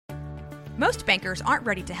Most bankers aren't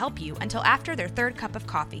ready to help you until after their third cup of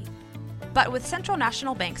coffee. But with Central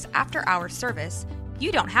National Bank's after-hours service,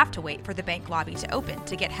 you don't have to wait for the bank lobby to open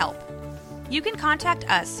to get help. You can contact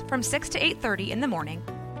us from 6 to 8:30 in the morning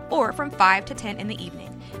or from 5 to 10 in the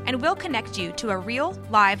evening, and we'll connect you to a real,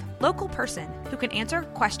 live, local person who can answer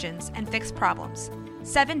questions and fix problems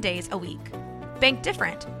 7 days a week. Bank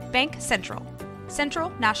different. Bank Central. Central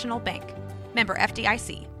National Bank. Member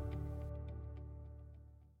FDIC.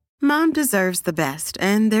 Mom deserves the best,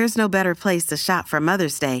 and there's no better place to shop for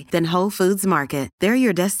Mother's Day than Whole Foods Market. They're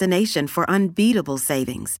your destination for unbeatable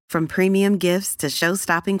savings, from premium gifts to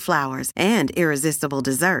show-stopping flowers and irresistible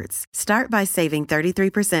desserts. Start by saving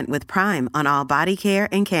 33% with Prime on all body care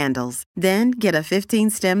and candles. Then get a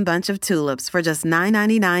 15-stem bunch of tulips for just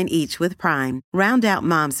 $9.99 each with Prime. Round out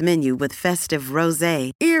Mom's menu with festive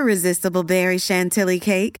rosé, irresistible berry chantilly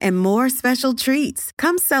cake, and more special treats.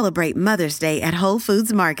 Come celebrate Mother's Day at Whole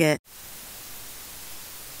Foods Market.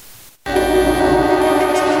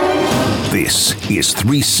 This is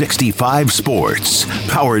 365 Sports,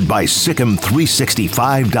 powered by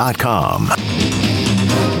Sikkim365.com.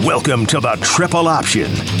 Welcome to the Triple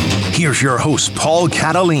Option. Here's your host, Paul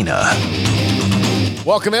Catalina.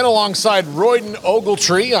 Welcome in alongside Royden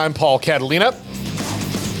Ogletree. I'm Paul Catalina.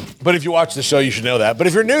 But if you watch the show, you should know that. But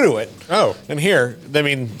if you're new to it, and here, I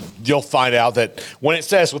mean, you'll find out that when it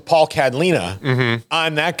says with Paul Catalina,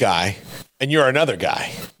 I'm that guy, and you're another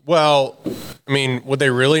guy. Well, I mean, would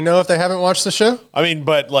they really know if they haven't watched the show? I mean,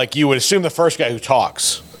 but like you would assume the first guy who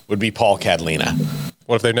talks would be Paul Catalina.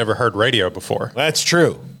 What if they've never heard radio before? That's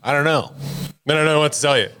true. I don't know. I don't know what to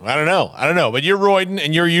tell you. I don't know. But you're Royden,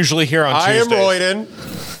 and you're usually here on Tuesdays. I am Royden.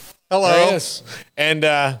 Hello. There he is. And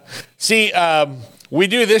we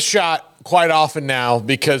do this shot quite often now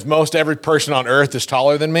because most every person on earth is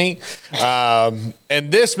taller than me. And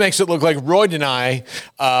this makes it look like Royd and I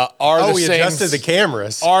adjusted the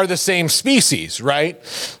cameras. Are the same species, right?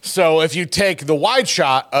 So if you take the wide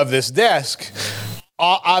shot of this desk,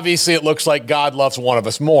 obviously it looks like God loves one of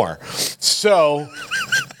us more. So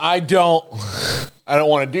I don't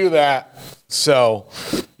want to do that. So,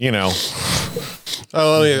 you know.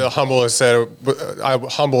 Oh, let me humble said. I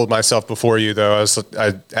humbled myself before you, though.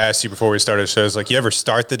 I asked you before we started the show. I was like, you ever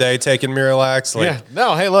start the day taking Miralax? Like, yeah.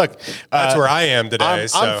 No. Hey, look. That's where I am today.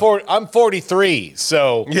 I'm 43,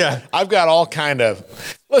 so yeah, I've got all kind of.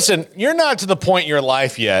 Listen, you're not to the point in your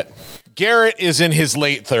life yet. Garrett is in his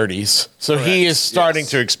late 30s, so correct. He is starting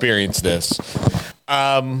to experience this.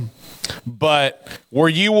 But where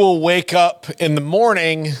you will wake up in the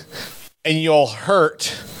morning and you'll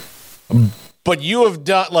hurt. But you have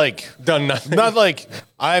done nothing. Not like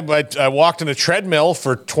I walked in a treadmill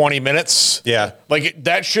for 20 minutes. Yeah, like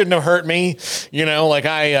that shouldn't have hurt me. You know, like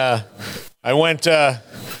I went. I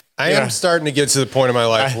am starting to get to the point in my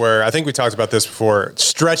life where I think we talked about this before.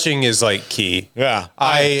 Stretching is like key. Yeah,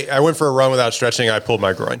 I went for a run without stretching. I pulled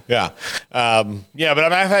my groin. Yeah,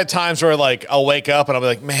 but I've had times where like I'll wake up and I'll be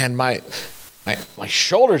like, man, my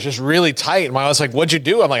shoulder's just really tight. And I was like, what'd you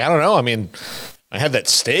do? I'm like, I don't know. I mean, I had that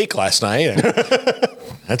steak last night.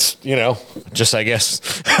 That's, just, I guess.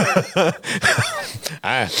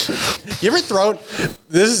 You ever thrown,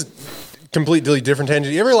 this is completely different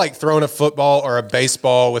tangent. You ever thrown a football or a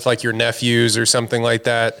baseball with your nephews or something like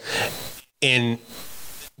that, and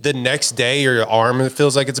the next day your arm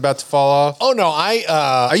feels like it's about to fall off? Oh no,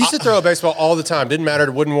 I used to throw a baseball all the time. Didn't matter.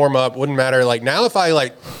 It wouldn't warm up. Wouldn't matter. Now if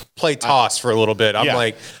I play toss for a little bit,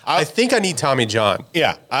 I'm I think I need Tommy John.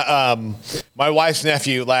 Yeah. My wife's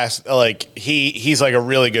nephew he's a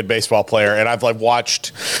really good baseball player, and I've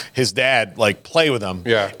watched his dad play with him.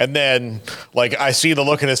 Yeah. And then I see the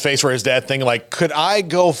look in his face where his dad thinking could I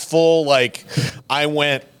go full I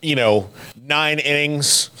went 9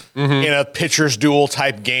 innings. Mm-hmm. In a pitcher's duel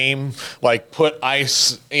type game, put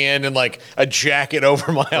ice in and a jacket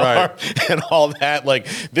over my arm and all that.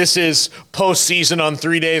 This is postseason on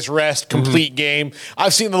 3 days rest, complete game.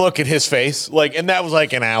 I've seen the look in his face, and that was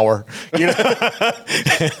an hour,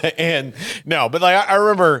 And no, but I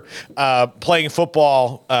remember playing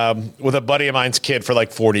football with a buddy of mine's kid for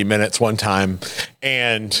 40 minutes one time,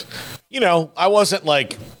 and I wasn't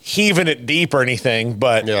heaving it deep or anything,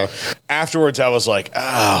 but afterwards I was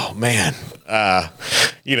oh man,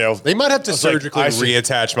 they might have to surgically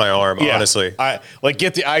reattach my arm. Honestly, I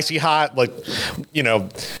get the icy hot,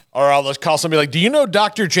 or I'll just call somebody do you know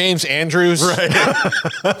Dr. James Andrews? Right.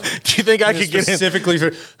 Do you think I could get specifically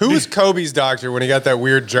for who was Kobe's doctor when he got that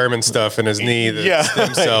weird German stuff in his knee, the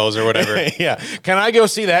stem cells or whatever? Yeah. Can I go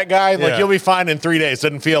see that guy? You'll be fine in 3 days.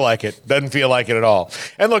 Doesn't feel like it. Doesn't feel like it at all.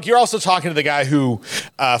 And look, you're also talking to the guy who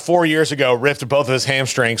 4 years ago, ripped both of his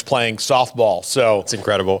hamstrings playing softball. So It's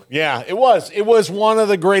incredible. yeah, it was. It was one of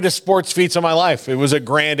the greatest sports feats of my life. It was a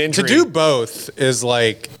grand injury. To do both is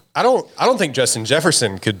like I don't think Justin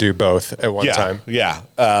Jefferson could do both at one time. Yeah.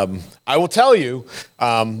 I will tell you,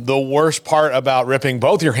 the worst part about ripping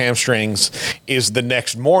both your hamstrings is the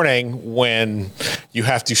next morning when you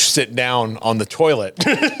have to sit down on the toilet.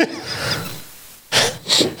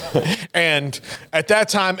 And at that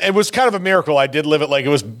time, it was kind of a miracle. I did live it, like, it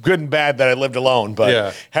was good and bad that I lived alone.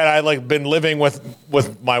 But had I like been living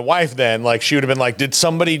with my wife, then like she would have been like, "Did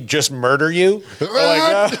somebody just murder you?"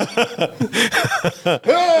 Like,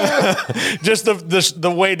 just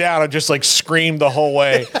the way down, I just like screamed the whole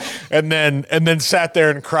way, and then sat there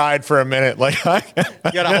and cried for a minute. Like,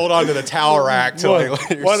 you gotta hold on to the towel rack to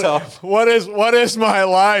yourself. What is my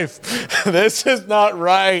life? This is not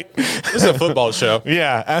right. This is a football show.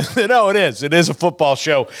 Yeah. No, it is. It is a football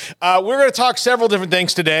show. We're going to talk several different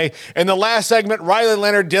things today. In the last segment, Riley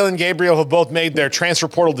Leonard, Dylan Gabriel have both made their transfer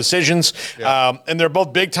portal decisions, and they're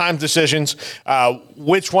both big-time decisions.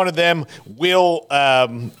 Which one of them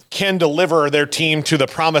can deliver their team to the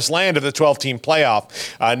promised land of the 12-team playoff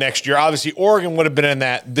next year? Obviously, Oregon would have been in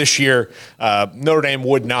that this year. Notre Dame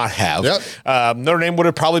would not have. Notre Dame would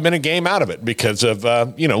have probably been a game out of it because of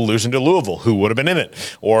losing to Louisville, who would have been in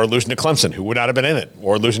it, or losing to Clemson, who would not have been in it,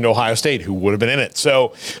 or losing to Ohio State, who would have been in it.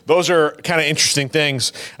 So those are kind of interesting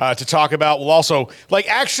things to talk about. We'll also,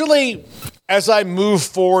 as I move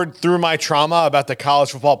forward through my trauma about the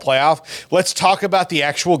college football playoff, let's talk about the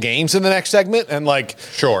actual games in the next segment and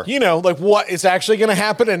what is actually going to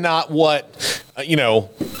happen and not what,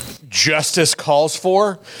 justice calls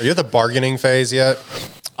for. Are you at the bargaining phase yet?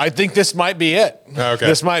 I think this might be it. Okay.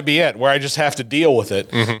 This might be it, where I just have to deal with it.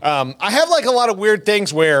 Mm-hmm. I have a lot of weird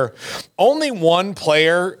things where only one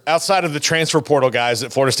player outside of the transfer portal guys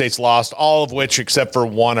that Florida State's lost, all of which except for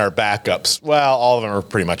one are backups. Well, all of them are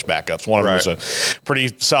pretty much backups. One of them is a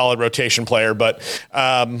pretty solid rotation player, but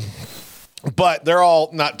they're all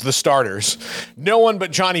not the starters. No one but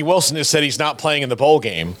Johnny Wilson has said he's not playing in the bowl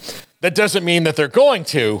game. That doesn't mean that they're going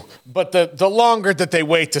to, but the longer that they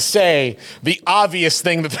wait to say the obvious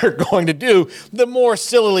thing that they're going to do, the more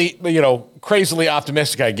sillily, crazily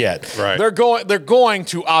optimistic I get. Right. They're going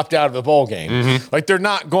to opt out of the bowl game. Mm-hmm. Like, they're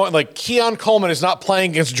not going, like, Keon Coleman is not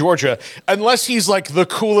playing against Georgia unless he's like the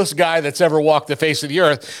coolest guy that's ever walked the face of the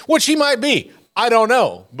earth, which he might be. I don't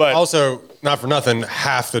know, but also, not for nothing,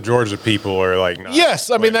 half the Georgia people are like, not. Yes,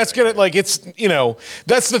 I mean, that's gonna, it's,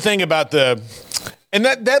 that's the thing about and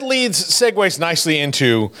that segues nicely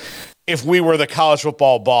into, if we were the college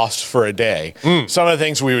football boss for a day, some of the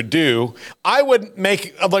things we would do, I would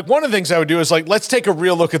make, one of the things I would do is let's take a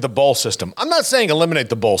real look at the bowl system. I'm not saying eliminate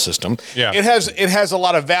the bowl system. Yeah. It has a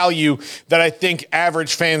lot of value that I think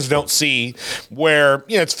average fans don't see, where,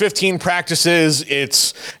 it's 15 practices,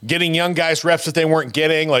 it's getting young guys reps that they weren't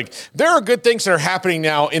getting. There are good things that are happening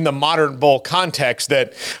now in the modern bowl context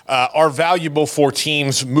that are valuable for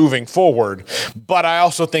teams moving forward. But I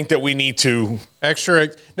also think that we need to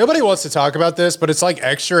nobody wants to talk about this, but it's like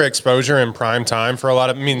extra exposure in prime time for a lot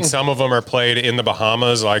of, some of them are played in the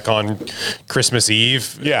Bahamas, like on Christmas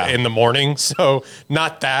Eve in the morning. So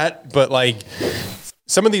not that, but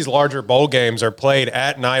some of these larger bowl games are played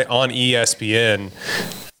at night on ESPN.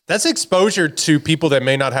 That's exposure to people that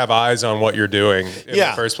may not have eyes on what you're doing in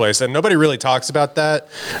the first place. And nobody really talks about that.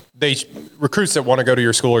 Recruits that want to go to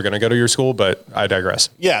your school are going to go to your school, but I digress.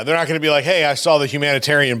 Yeah, they're not going to be like, "Hey, I saw the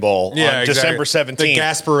Humanitarian Bowl on December 17th. The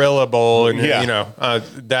Gasparilla Bowl, and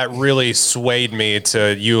that really swayed me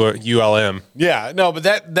to ULM. Yeah, no, but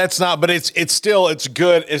that's not. But it's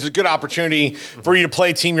good. It's a good opportunity for you to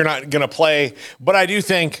play a team you're not going to play. But I do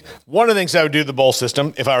think one of the things I would do to the bowl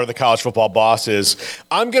system, if I were the college football boss, is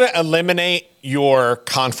I'm going to eliminate your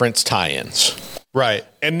conference tie-ins. Right.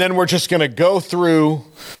 And then we're just going to go through.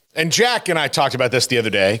 And Jack and I talked about this the other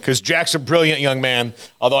day, because Jack's a brilliant young man,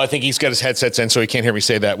 although I think he's got his headsets in, so he can't hear me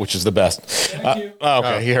say that, which is the best. Thank you.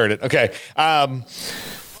 Okay, he heard it. Okay.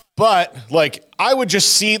 But I would just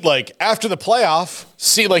see after the playoff,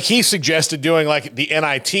 he suggested doing the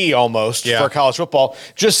NIT almost for college football,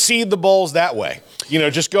 just seed the bowls that way.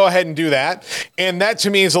 Just go ahead and do that. And that to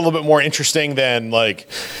me is a little bit more interesting than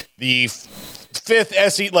the fifth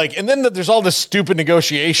SE, and then there's all this stupid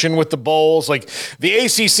negotiation with the bowls, the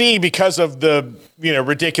ACC, because of the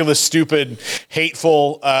ridiculous, stupid,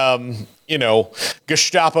 hateful,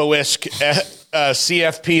 Gestapo-esque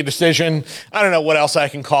CFP decision. I don't know what else I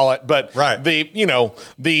can call it, but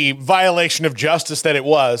the violation of justice that it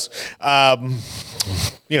was.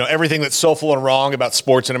 Everything that's soulful and wrong about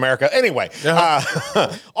sports in America. Anyway,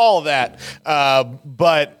 all of that,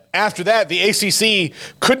 but. after that, the ACC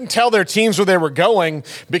couldn't tell their teams where they were going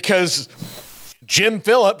because Jim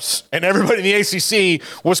Phillips and everybody in the ACC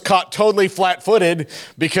was caught totally flat-footed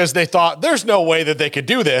because they thought there's no way that they could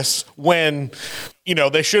do this when,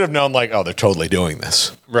 they should have known, like, oh, they're totally doing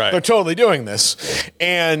this. Right. They're totally doing this.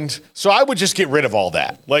 And so I would just get rid of all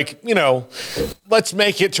that. Like, let's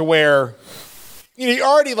make it to where you're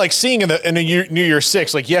already like seeing in the New Year's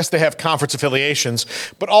Six, like, yes, they have conference affiliations,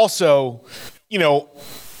 but also,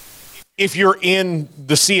 if you're in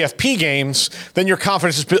the CFP games, then your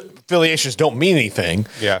conference affiliations don't mean anything.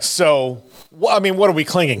 Yeah. So, what are we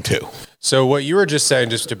clinging to? So what you were just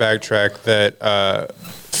saying, just to backtrack, that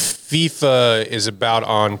FIFA is about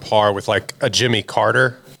on par with like a Jimmy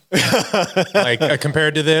Carter,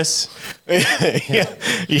 compared to this.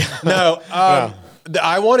 Yeah. No.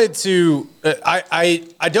 I wanted to.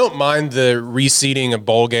 I don't mind the reseeding of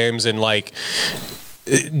bowl games and like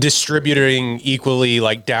distributing equally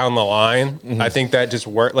like down the line. I think that just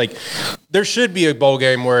worked. Like there should be a bowl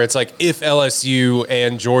game where it's like if LSU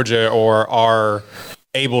and Georgia are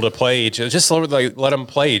able to play each other, just let them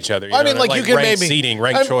play each other. You could rank seeding,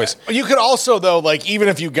 rank choice. You could also though, like even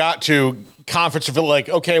if you got to conference, like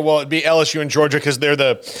okay, well it'd be LSU and Georgia because they're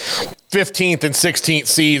the 15th and 16th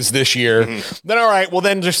seeds this year. Then all right, well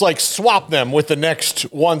then just like swap them with the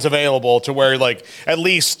next ones available to where like at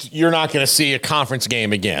least you're not going to see a conference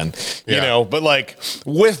game again. But like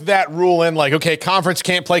with that rule in, like okay, conference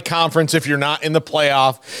can't play conference if you're not in the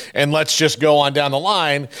playoff, and let's just go on down the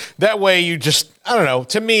line. That way you just, I don't know.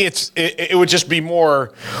 To me, it would just be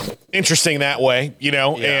more interesting that way,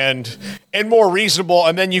 and more reasonable.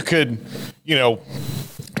 And then you could,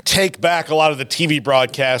 take back a lot of the TV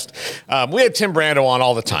broadcast. We had Tim Brando on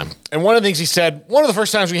all the time. And one of the things he said, one of the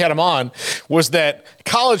first times we had him on, was that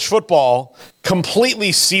college football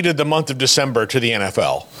completely ceded the month of December to the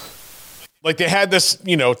NFL. Like they had this,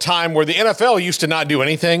 time where the NFL used to not do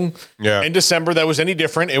anything in December that was any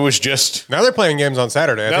different. It was just... Now they're playing games on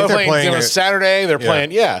Saturday. Now they're playing on Saturday. They're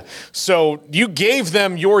playing, So you gave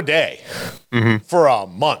them your day for a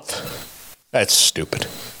month. That's stupid.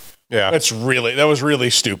 Yeah. That was really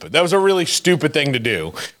stupid. That was a really stupid thing to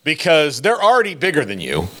do because they're already bigger than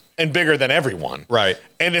you and bigger than everyone. Right.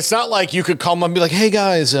 And it's not like you could call them and be like, hey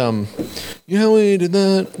guys, we did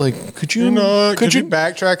that. Like, could you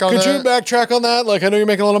backtrack on that? Could you backtrack on that? Like, I know you're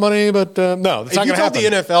making a lot of money, but no, it's not going to happen. If you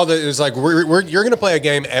told the NFL that it was like, you're going to play a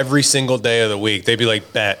game every single day of the week, they'd be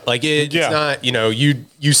like, bet. Like, it's not,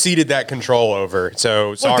 you ceded that control over.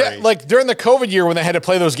 So, sorry. Like, during the COVID year when they had to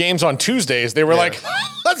play those games on Tuesdays, they were like,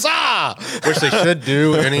 huzzah! Which they should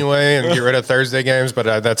do anyway and get rid of Thursday games,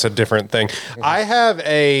 but that's a different thing. I have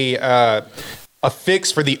a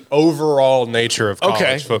fix for the overall nature of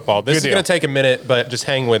college football. This is going to take a minute, but just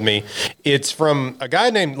hang with me. It's from a guy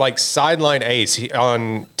named like Sideline Ace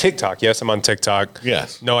on TikTok. Yes, I'm on TikTok.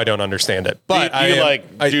 Yes. No, I don't understand it. But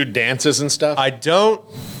I do dances and stuff? I don't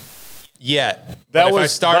yet. That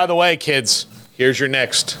was, by the way, kids, here's your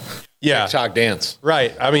next TikTok dance.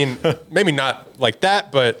 Right. I mean, maybe not like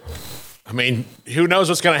that, but... I mean, who knows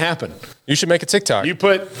what's going to happen? You should make a TikTok.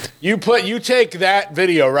 You take that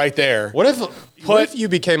video right there. What if you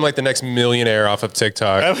became like the next millionaire off of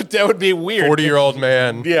TikTok? That would be weird. 40-year-old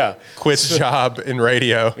man. Yeah. Quits job in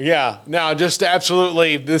radio. Yeah. No, just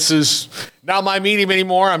absolutely. This is not my medium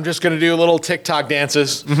anymore. I'm just going to do little TikTok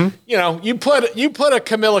dances. You put a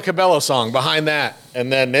Camila Cabello song behind that,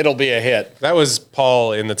 and then it'll be a hit. That was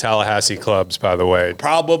Paul in the Tallahassee clubs, by the way.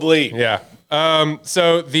 Probably. Yeah.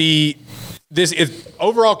 So this is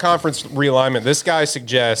overall conference realignment. This guy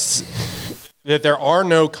suggests that there are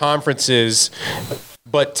no conferences,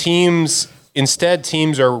 but teams are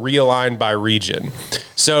realigned by region.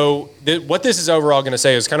 So what this is overall going to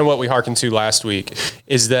say is kind of what we hearkened to last week,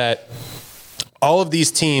 is that all of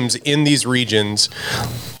these teams in these regions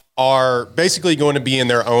are basically going to be in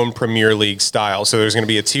their own Premier League style. So there's going to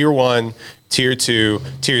be a Tier 1, Tier 2,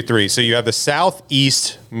 Tier 3. So you have the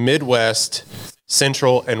Southeast, Midwest,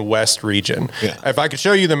 Central, and West region. Yeah. If I could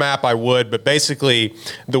show you the map, I would, but basically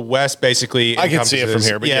the West basically I can see it from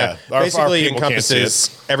here, but basically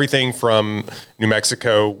encompasses everything from New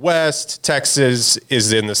Mexico West. Texas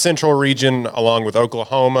is in the Central region, along with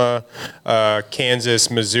Oklahoma,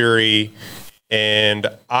 Kansas, Missouri, and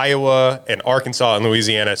Iowa, and Arkansas, and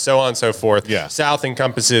Louisiana, so on and so forth. Yeah. South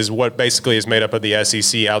encompasses what basically is made up of the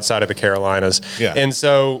SEC outside of the Carolinas. Yeah. And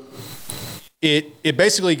so it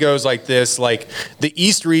basically goes like this, like the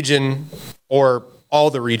East region, or all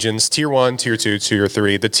the regions, Tier 1, Tier 2, Tier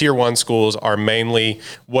 3. The Tier 1 schools are mainly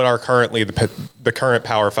what are currently the current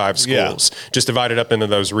Power 5 schools, just divided up into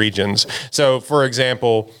those regions. So, for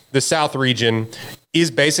example, the South region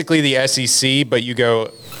is basically the SEC, but you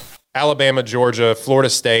go Alabama, Georgia, Florida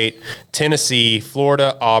State, Tennessee,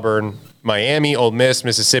 Florida, Auburn, Miami, Ole Miss,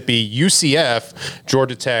 Mississippi, UCF,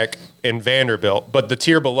 Georgia Tech, and Vanderbilt. But the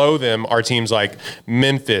tier below them are teams like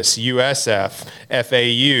Memphis, USF,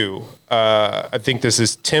 FAU. I think this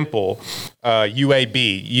is Temple,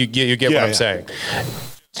 UAB. You get what I'm saying.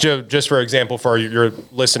 So just for example, for your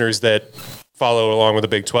listeners that follow along with the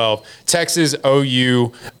Big 12, Texas,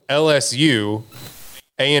 OU, LSU,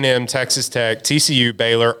 A&M, Texas Tech, TCU,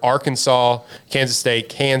 Baylor, Arkansas, Kansas State,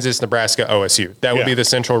 Kansas, Nebraska, OSU. That would be the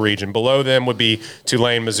central region. Below them would be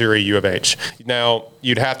Tulane, Missouri, U of H. Now,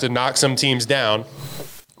 you'd have to knock some teams down,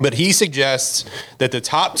 but he suggests that the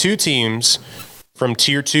top 2 teams from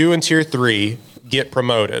Tier 2 and Tier 3 get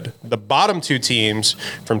promoted. The bottom 2 teams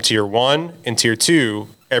from Tier 1 and Tier 2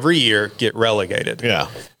 every year get relegated. Yeah.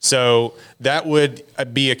 So that would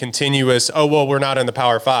be a continuous, we're not in the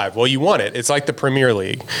Power 5. Well, you want it. It's like the Premier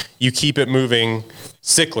League. You keep it moving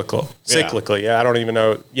cyclically. Yeah, I don't even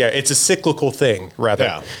know. Yeah, it's a cyclical thing, rather.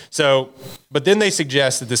 Yeah. So, but then they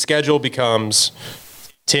suggest that the schedule becomes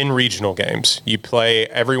 10 regional games. You play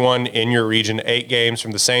everyone in your region 8 games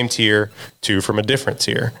from the same tier, 2 from a different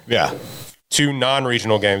tier. Yeah. 2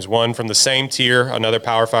 non-regional games, 1 from the same tier, another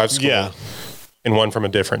Power 5 school. Yeah. And 1 from a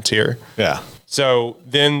different tier. Yeah. So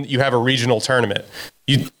then you have a regional tournament.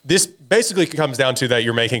 This basically comes down to that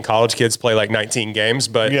you're making college kids play like 19 games,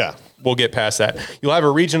 but we'll get past that. You'll have a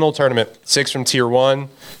regional tournament, 6 from Tier 1,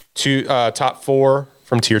 top 4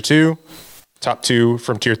 from Tier 2, top 2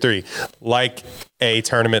 from Tier 3, like a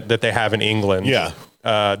tournament that they have in England. Yeah.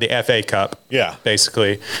 The FA Cup,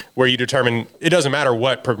 basically, where you determine, it doesn't matter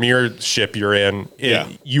what premiership you're in,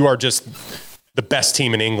 you are just the best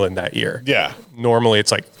team in England that year. Yeah. Normally it's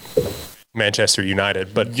like Manchester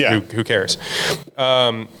United, but who cares?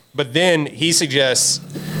 But then he suggests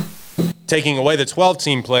taking away the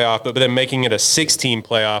 12-team playoff, but then making it a 6-team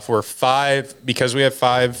playoff where because we have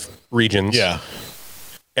 5 regions. Yeah.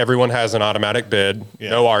 Everyone has an automatic bid,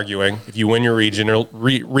 no arguing. If you win your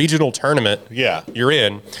regional tournament, you're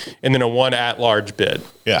in, and then a 1 at-large bid.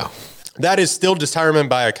 Yeah. That is still determined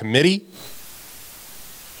by a committee.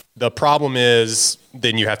 The problem is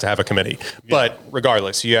then you have to have a committee. But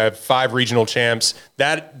regardless, you have 5 regional champs.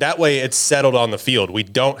 That way it's settled on the field. We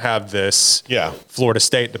don't have this Florida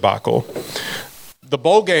State debacle. The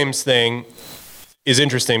bowl games thing is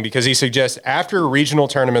interesting because he suggests after regional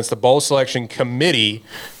tournaments, the bowl selection committee,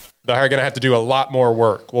 they're going to have to do a lot more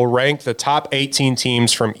work. We'll rank the top 18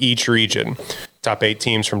 teams from each region. Top 8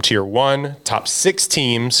 teams from Tier 1, top 6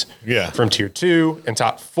 teams from Tier 2, and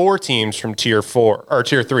top 4 teams from Tier 4, or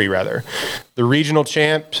Tier 3, rather. The regional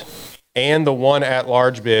champ and the 1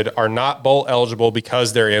 at-large bid are not bowl eligible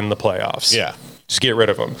because they're in the playoffs. Yeah. Just get rid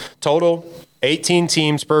of them. Total, 18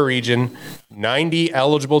 teams per region, 90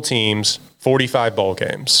 eligible teams, 45 bowl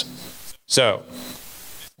games. So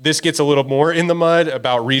this gets a little more in the mud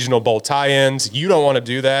about regional bowl tie-ins. You don't want to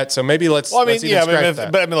do that, so maybe let's. Well, I mean, let's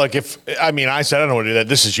that. But I mean, like I said I don't want to do that.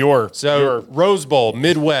 This is your Rose Bowl,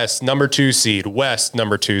 Midwest number 2 seed, West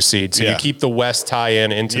number 2 seed. So you keep the West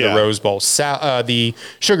tie-in into the Rose Bowl. The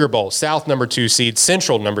Sugar Bowl, South number 2 seed,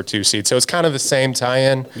 Central number 2 seed. So it's kind of the same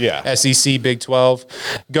tie-in. Yeah. SEC, Big 12.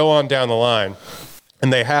 Go on down the line.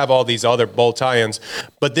 And they have all these other bowl tie-ins,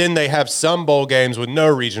 but then they have some bowl games with no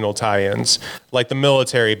regional tie-ins, like the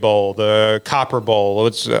Military Bowl, the Copper Bowl,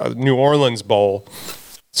 New Orleans Bowl,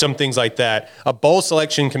 some things like that. A bowl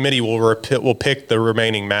selection committee will pick the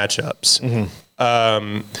remaining matchups.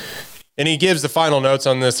 Mm-hmm. And he gives the final notes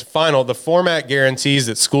on this. The format guarantees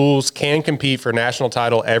that schools can compete for national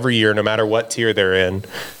title every year, no matter what tier they're in.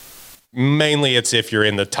 Mainly it's if you're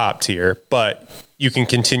in the top tier, but you can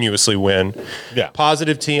continuously win. Yeah.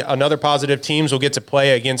 Another positive, teams will get to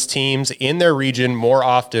play against teams in their region more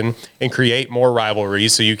often and create more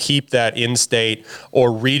rivalries. So you keep that in-state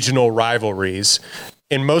or regional rivalries.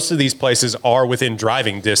 And most of these places are within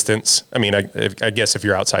driving distance. I mean, I guess if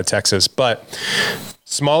you're outside Texas, but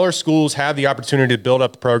smaller schools have the opportunity to build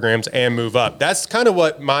up programs and move up. That's kind of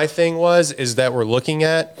what my thing is that we're looking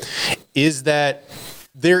at, is that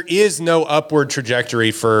there is no upward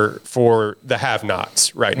trajectory for the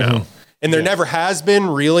have-nots right now. Mm-hmm. And there never has been,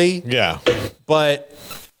 really. Yeah. But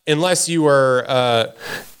unless you were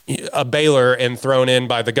a Baylor and thrown in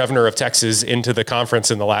by the governor of Texas into the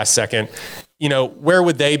conference in the last second, where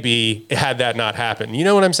would they be had that not happened? You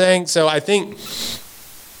know what I'm saying? So I think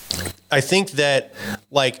that,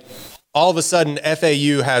 like, all of a sudden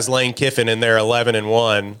FAU has Lane Kiffin and they're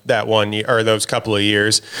 11-1 that one year, or those couple of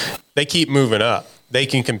years. They keep moving up. They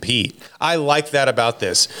can compete. I like that about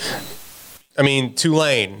this. I mean,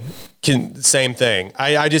 Tulane, same thing.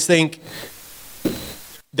 I just think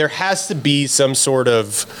there has to be some sort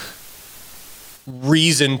of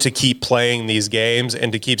reason to keep playing these games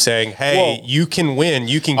and to keep saying, hey, you can win,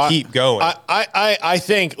 you can keep going. I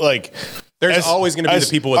think like there's always going to be the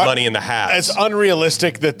people with money in the hats. It's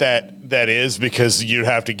unrealistic that is, because you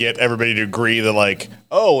have to get everybody to agree that like,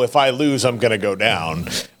 oh, if I lose, I'm going to go down.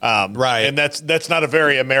 Right. And that's not a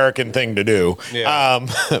very American thing to do. Yeah.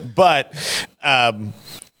 But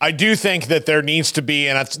I do think that there needs to be,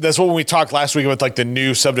 and that's what we talked last week with like the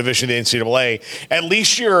new subdivision of the NCAA, at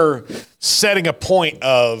least you're setting a point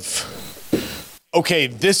of, okay,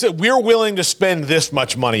 we're willing to spend this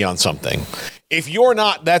much money on something. If you're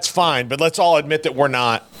not, that's fine, but let's all admit that we're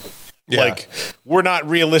not we're not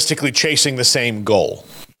realistically chasing the same goal,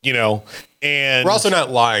 you know? And we're also not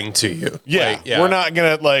lying to you. Yeah, we're not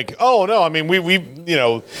gonna like. Oh no, I mean we you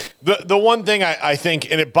know the one thing I think,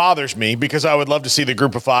 and it bothers me because I would love to see the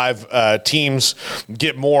Group of Five teams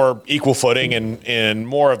get more equal footing and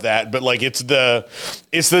more of that. But like it's the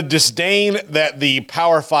disdain that the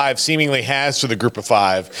Power Five seemingly has to the Group of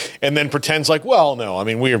Five, and then pretends like, well, no, I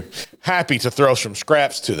mean we're happy to throw some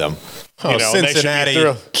scraps to them. Oh, you know,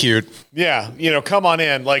 Cincinnati, cute. Yeah, you know, come on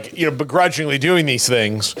in, like, you know, begrudgingly doing these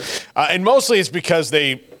things. And mostly it's because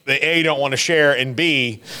they A, don't want to share, and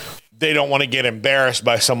B, they don't want to get embarrassed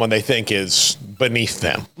by someone they think is beneath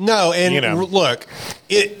them. No, and look,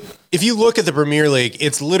 if you look at the Premier League,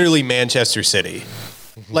 it's literally Manchester City.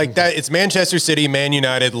 Like that, it's Manchester City, Man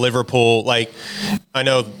United, Liverpool. Like, I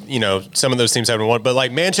know, you know, some of those teams haven't won, but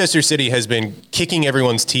like Manchester City has been kicking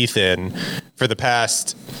everyone's teeth in for the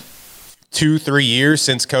past 2-3 years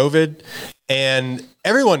since COVID, and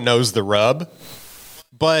everyone knows the rub,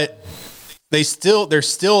 but there's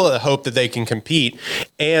still a hope that they can compete.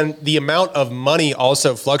 And the amount of money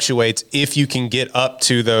also fluctuates if you can get up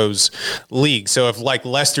to those leagues. So if like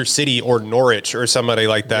Leicester City or Norwich or somebody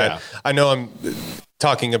like that, I know I'm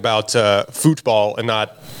talking about football and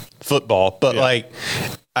not football, but like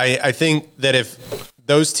I think that if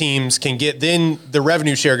those teams can get, then the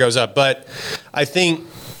revenue share goes up. But I think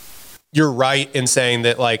you're right in saying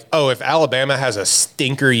that, like, oh, if Alabama has a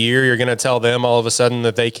stinker year, you're going to tell them all of a sudden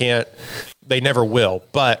that they never will.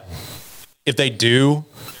 But if they do,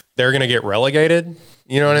 they're going to get relegated.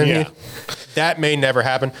 You know what I mean? That may never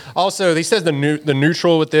happen. Also, he says the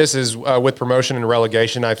neutral with this is with promotion and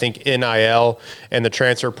relegation. I think NIL and the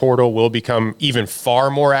transfer portal will become even far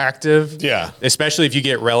more active. Yeah. Especially if you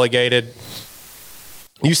get relegated.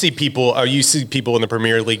 You see people in the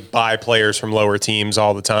Premier League buy players from lower teams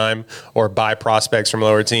all the time, or buy prospects from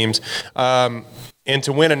lower teams. And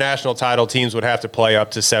to win a national title, teams would have to play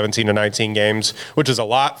up to 17 to 19 games, which is a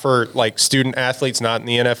lot for like student athletes, not in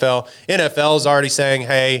the NFL. NFL is already saying,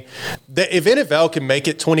 hey, if NFL can make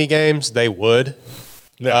it 20 games, they would.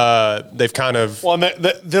 They've kind of... Well,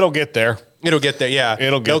 that'll get there. It'll get there, yeah.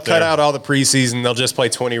 They'll cut out all the preseason. They'll just play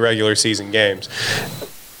 20 regular season games.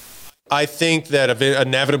 I think that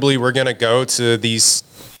inevitably we're going to go to these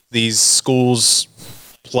schools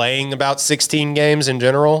playing about 16 games in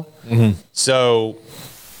general. Mm-hmm. So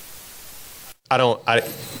I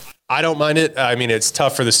don't mind it. I mean, it's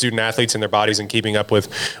tough for the student athletes and their bodies and keeping up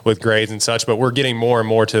with grades and such, but we're getting more and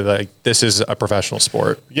more to this is a professional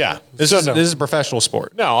sport. Yeah. This is a professional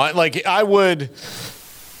sport. No, I would...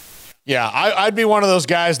 Yeah, I'd be one of those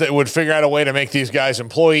guys that would figure out a way to make these guys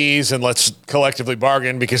employees and let's collectively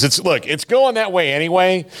bargain, because it's going that way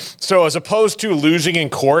anyway. So as opposed to losing in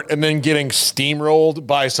court and then getting steamrolled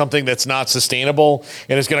by something that's not sustainable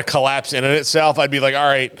and is going to collapse in itself, I'd be like, all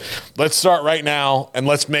right, let's start right now and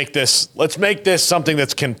let's make this something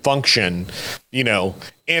that can function, you know,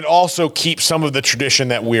 and also keep some of the tradition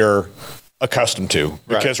that we're accustomed to,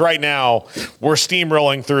 because right now we're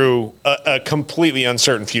steamrolling through a completely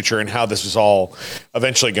uncertain future and how this is all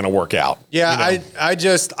eventually going to work out. Yeah, you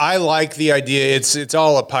know? I like the idea. It's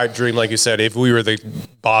all a pipe dream, like you said. If we were the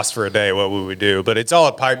boss for a day, what would we do? But it's all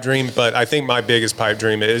a pipe dream. But I think my biggest pipe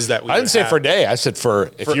dream is that I didn't say for a day. I said if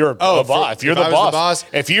you're the boss.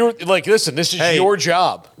 If you're like, listen, this is your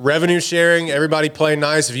job. Revenue sharing. Everybody play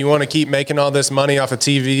nice. If you want to keep making all this money off of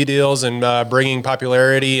TV deals and bringing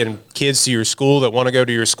popularity and kids to your school that want to go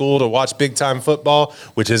to your school to watch big time football,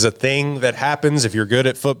 which is a thing that happens. If you're good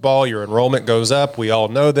at football, your enrollment goes up. We all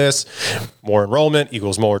know this. More enrollment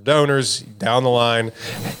equals more donors down the line.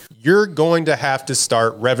 You're going to have to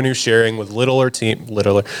start revenue sharing with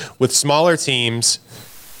with smaller teams,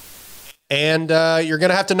 and you're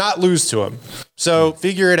going to have to not lose to them. So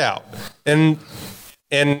figure it out.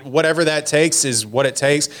 And whatever that takes is what it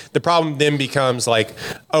takes. The problem then becomes like,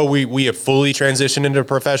 oh, we have fully transitioned into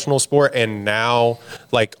professional sport, and now,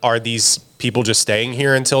 like, are these people just staying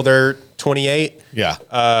here until they're 28? Yeah.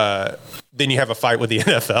 Then you have a fight with the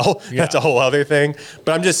NFL. Yeah. That's a whole other thing.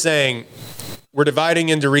 But I'm just saying, we're dividing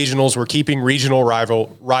into regionals. We're keeping regional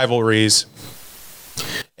rivalries.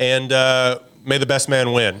 And may the best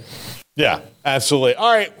man win. Yeah, absolutely.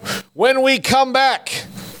 All right, when we come back,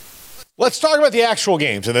 let's talk about the actual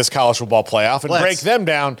games in this college football playoff and break them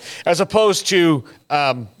down as opposed to,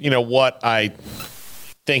 what I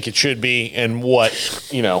think it should be and what,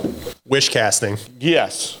 wish casting.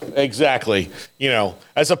 Yes, exactly.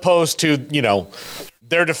 As opposed to,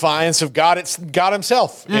 their defiance of God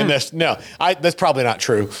himself in this. No, that's probably not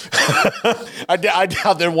true. I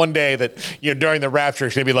doubt that one day that, during the rapture,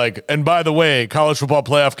 it's going to be like, and by the way, College Football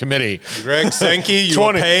Playoff Committee. Greg Sankey, you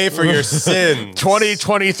will pay for your sins.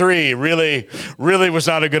 2023 really, really was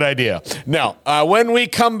not a good idea. No, when we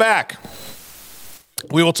come back,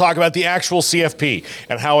 we will talk about the actual CFP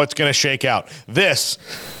and how it's going to shake out. This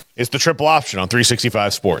is the Triple Option on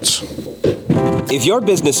 365 Sports. If your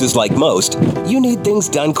business is like most, you need things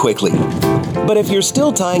done quickly. But if you're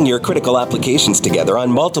still tying your critical applications together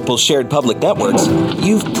on multiple shared public networks,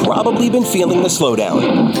 you've probably been feeling the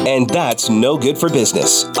slowdown. And that's no good for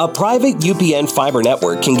business. A private UPN fiber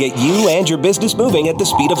network can get you and your business moving at the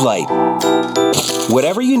speed of light.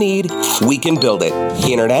 Whatever you need, we can build it.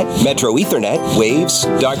 Internet, Metro Ethernet, Waves,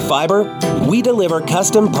 dark fiber. We deliver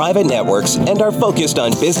custom private networks and are focused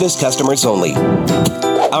on business customers only.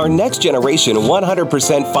 Our next generation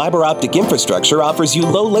 100% fiber optic infrastructure offers you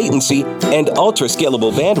low latency and ultra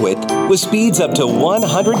scalable bandwidth with speeds up to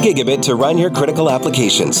 100 gigabit to run your critical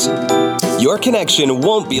applications. Your connection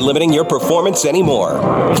won't be limiting your performance anymore.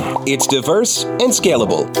 It's diverse and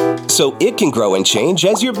scalable, so it can grow and change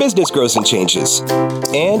as your business grows and changes.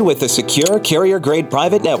 And with a secure carrier-grade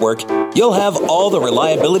private network, you'll have all the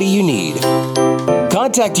reliability you need.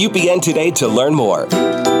 Contact UPN today to learn more.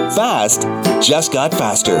 Fast just got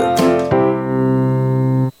faster.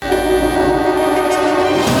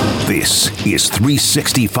 This is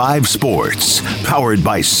 365 Sports, powered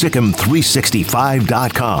by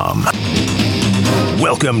Sikkim365.com.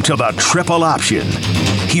 Welcome to the Triple Option.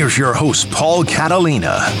 Here's your host, Paul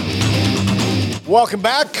Catalina. Welcome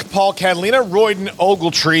back. Paul Catalina, Royden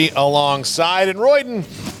Ogletree alongside. And Royden,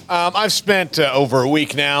 I've spent over a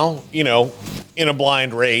week now, in a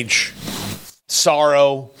blind rage,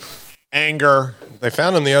 sorrow, anger. They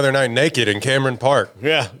found him the other night naked in Cameron Park.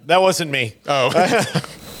 Yeah, that wasn't me. Oh.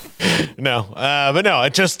 No, but no,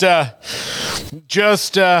 it just,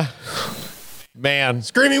 man.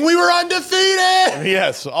 Screaming, we were undefeated!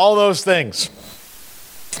 Yes, all those things.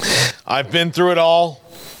 I've been through it all.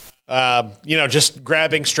 Just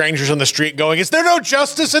grabbing strangers on the street going, is there no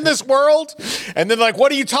justice in this world? And then like,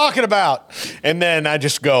 what are you talking about? And then I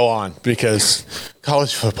just go on because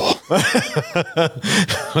college football.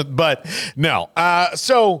 But no.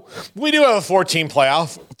 So we do have a 14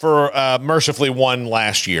 playoff for mercifully won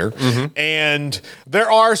last year. Mm-hmm. And there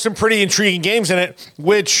are some pretty intriguing games in it,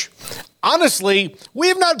 which honestly, we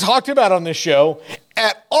have not talked about on this show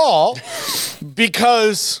at all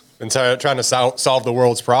because... And trying to solve the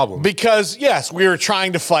world's problem. Because, yes, we were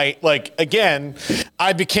trying to fight. Like, again,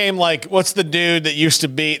 I became like, what's the dude that used to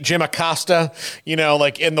be Jim Acosta,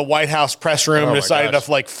 like in the White House press room, decided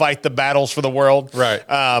to like fight the battles for the world. Right.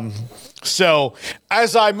 So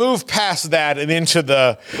as I move past that and into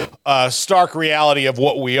the stark reality of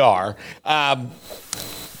what we are,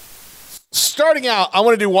 starting out, I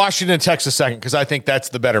want to do Washington and Texas second because I think that's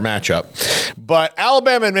the better matchup. But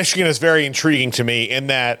Alabama and Michigan is very intriguing to me in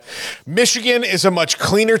that Michigan is a much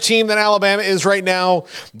cleaner team than Alabama is right now.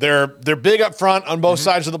 They're big up front on both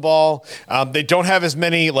sides of the ball. They don't have as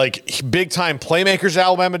many like big time playmakers as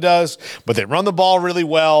Alabama does, but they run the ball really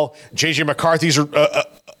well. J.J. McCarthy's a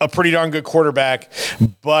pretty darn good quarterback,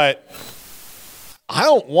 but I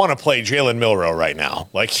don't want to play Jalen Milroe right now.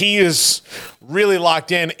 Like, he is really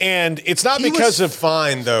locked in, and it's not because of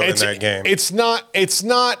fine though in that game. It's not,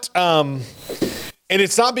 and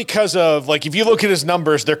it's not because of like if you look at his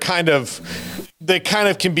numbers, they kind of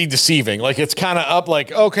can be deceiving. Like it's kind of up.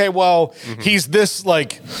 Like okay, well he's this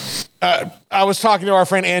like. I was talking to our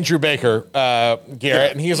friend Andrew Baker,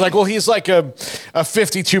 Garrett, and he was like, well, he's like a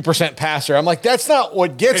 52% passer. I'm like, that's not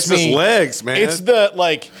what gets me. It's his legs, man.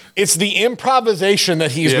 It's the improvisation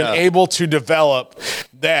that he's been able to develop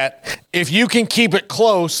that if you can keep it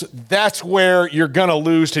close, that's where you're going to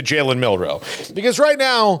lose to Jalen Milroe. Because right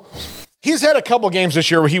now, he's had a couple games this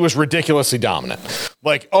year where he was ridiculously dominant.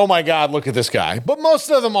 like, oh my God, look at this guy. But most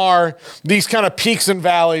of them are these kind of peaks and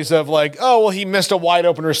valleys of like, oh, well, he missed a wide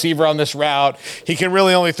open receiver on this route. He can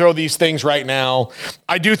really only throw these things right now.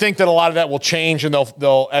 I do think that a lot of that will change, and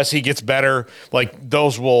they'll as he gets better, like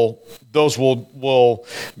those will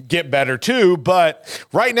get better too. But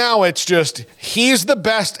right now it's just, he's the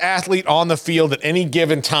best athlete on the field at any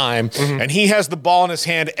given time. And he has the ball in his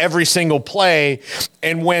hand every single play.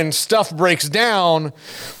 And when stuff breaks down,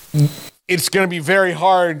 it's going to be very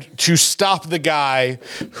hard to stop the guy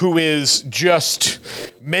who is just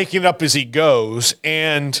making it up as he goes.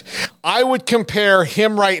 And I would compare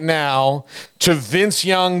him right now to Vince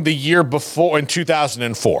Young the year before in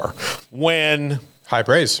 2004 when high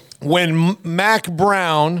praise. When Mac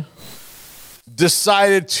Brown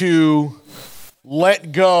decided to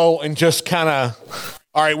let go and just kind of,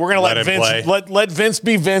 all right, we're going to let Vince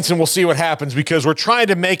be Vince, and we'll see what happens, because we're trying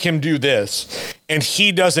to make him do this, and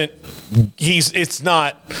he doesn't.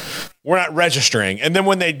 We're not registering. And then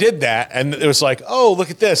when they did that, and it was like, oh, look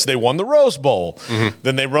at this. They won the Rose Bowl.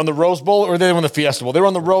 Then they run the Rose Bowl, or they won the Fiesta Bowl. They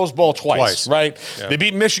won the Rose Bowl twice. Right? Yeah. They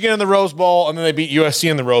beat Michigan in the Rose Bowl, and then they beat USC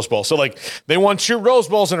in the Rose Bowl. So, like, they won 2 Rose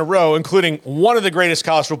Bowls in a row, including one of the greatest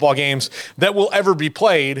college football games that will ever be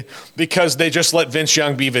played, because they just let Vince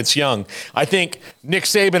Young be Vince Young. I think Nick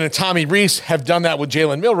Saban and Tommy Rees have done that with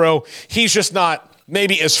Jalen Milroe. He's just not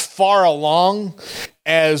maybe as far along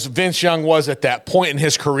as Vince Young was at that point in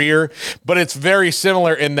his career, but it's very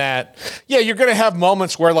similar in that, yeah, you're going to have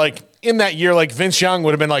moments where, like, in that year, like, Vince Young would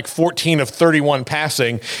have been like 14 of 31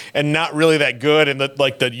 passing and not really that good, and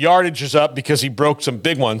the yardage is up because he broke some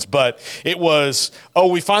big ones, but it was, oh,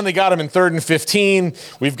 we finally got him in 3rd and 15,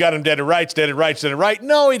 we've got him dead to right.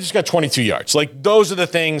 No, he just got 22 yards. Like, those are the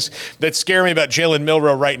things that scare me about Jalen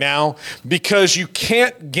Milroe right now, because you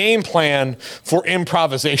can't game plan for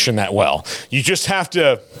improvisation that well. You just have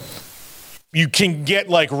to, you can get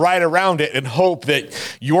like right around it and hope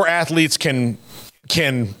that your athletes can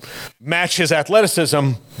match his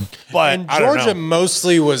athleticism, but and Georgia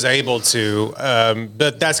mostly was able to,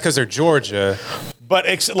 but that's because they're Georgia. But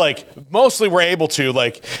mostly we're able to,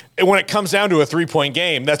 like, when it comes down to a 3-point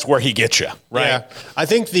game, that's where he gets you, right? Yeah. I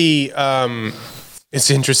think it's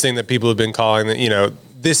interesting that people have been calling that,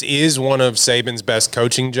 this is one of Saban's best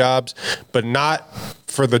coaching jobs, but not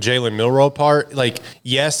for the Jalen Milroe part. Like,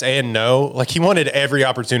 yes and no. Like, he wanted every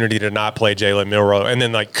opportunity to not play Jalen Milroe, and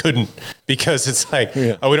then, like, couldn't, because it's like,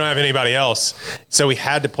 oh, we don't have anybody else. So we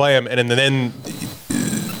had to play him, and then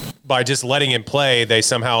by just letting him play, they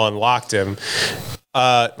somehow unlocked him.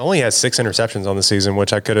 Only has 6 interceptions on the season,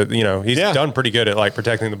 which I could have, he's done pretty good at, like,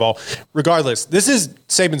 protecting the ball. Regardless, this is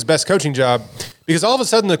Saban's best coaching job, because all of a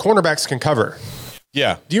sudden the cornerbacks can cover.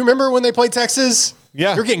 Yeah. Do you remember when they played Texas?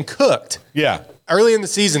 Yeah. You're getting cooked. Yeah. Early in the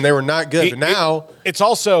season, they were not good, but now... It's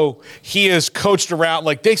also, he is coached around,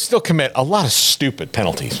 like, they still commit a lot of stupid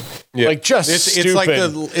penalties. Yeah. Like, just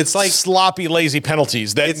stupid, it's like sloppy, lazy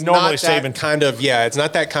penalties that normally Saban... It's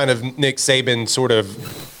not that kind of Nick Saban sort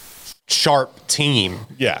of sharp team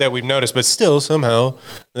that we've noticed, but still, somehow,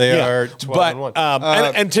 they are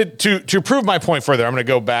 12-1. And to prove my point further, I'm going to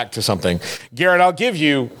go back to something. Garrett, I'll give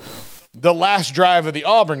you... The last drive of the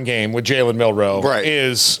Auburn game with Jalen Milroe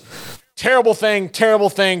is terrible thing,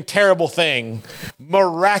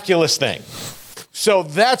 miraculous thing. So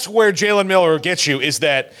that's where Jalen Milroe gets you, is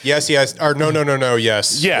that... Yes, or no,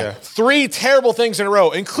 yes. Yeah, 3 terrible things in a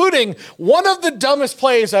row, including one of the dumbest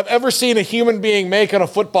plays I've ever seen a human being make on a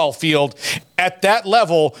football field at that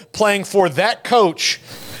level, playing for that coach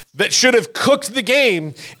that should have cooked the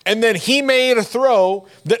game, and then he made a throw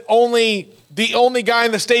that the only guy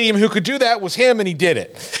in the stadium who could do that was him, and he did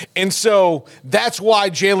it. And so that's why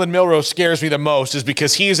Jalen Milroe scares me the most, is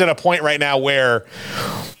because he's at a point right now where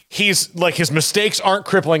he's like, his mistakes aren't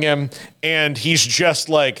crippling him, and he's just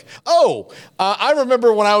like, I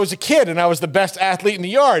remember when I was a kid and I was the best athlete in the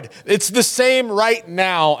yard. It's the same right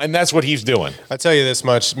now, and that's what he's doing. I'll tell you this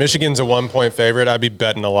much. Michigan's a 1-point favorite. I'd be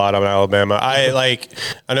betting a lot on Alabama. I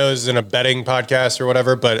know this isn't a betting podcast or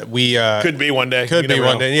whatever, but we... could be one day. Could be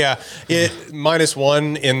one day, yeah.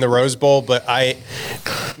 -1 in the Rose Bowl, but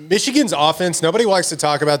Michigan's offense, nobody likes to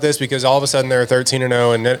talk about this because all of a sudden they're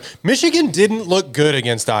 13-0, and Michigan didn't look good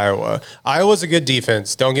against Iowa. Iowa's a good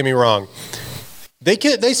defense, don't get me wrong.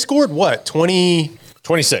 They scored what,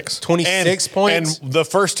 26 points? And the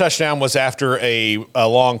first touchdown was after a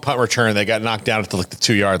long punt return. They got knocked down at the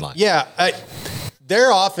 2-yard line. Yeah,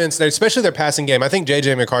 their offense, especially their passing game, I think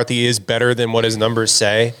J.J. McCarthy is better than what his numbers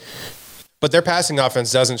say. But their passing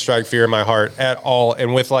offense doesn't strike fear in my heart at all.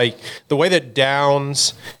 And with, like, the way that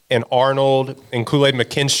Downs and Arnold and Kool-Aid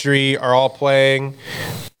McKinstry are all playing,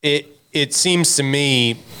 it seems to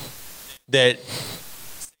me that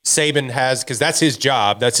Saban has, because that's his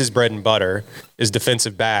job, that's his bread and butter, is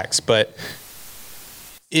defensive backs. But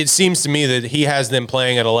it seems to me that he has them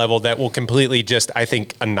playing at a level that will completely just, I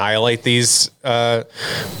think, annihilate these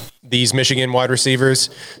Michigan wide receivers.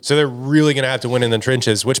 So they're really going to have to win in the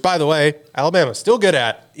trenches, which, by the way, Alabama's still good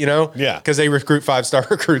at, Yeah. because they recruit 5-star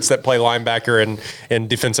recruits that play linebacker and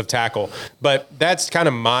defensive tackle. But that's kind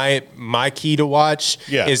of my key to watch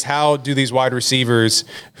is how do these wide receivers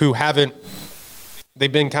who haven't, they've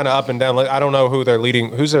been kind of up and down. I don't know who's their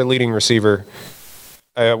leading receiver.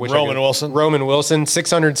 Roman Wilson. Roman Wilson,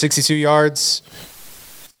 662 yards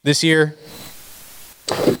this year.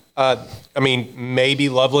 I mean, maybe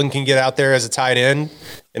Loveland can get out there as a tight end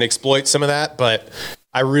and exploit some of that, but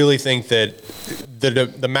I really think that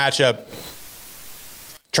the matchup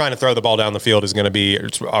trying to throw the ball down the field is going to be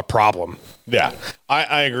a problem. Yeah,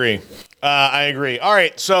 I agree. I agree. All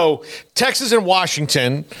right, so Texas and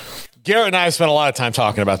Washington. Garrett and I have spent a lot of time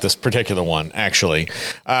talking about this particular one, actually.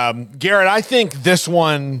 Garrett, I think this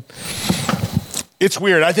one, it's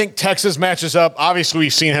weird. I think Texas matches up. Obviously,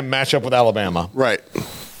 we've seen him match up with Alabama. Right.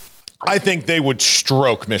 I think they would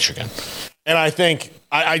stroke Michigan. And I think,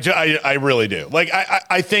 I really do. Like,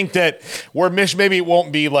 I think that where maybe it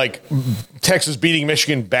won't be like Texas beating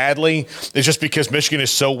Michigan badly, it's just because Michigan is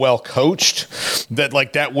so well coached that,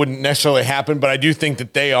 like, that wouldn't necessarily happen. But I do think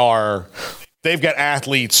that they've got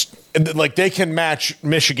athletes, like they can match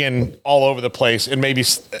Michigan all over the place and maybe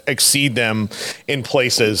exceed them in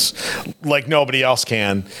places like nobody else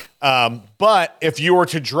can. But if you were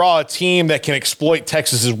to draw a team that can exploit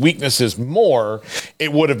Texas's weaknesses more,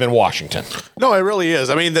 it would have been Washington. No, it really is.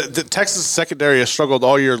 I mean, the Texas secondary has struggled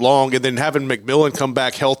all year long, and then having McMillan come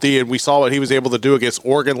back healthy, and we saw what he was able to do against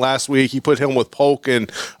Oregon last week. He put him with Polk and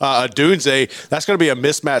Dunze. That's going to be a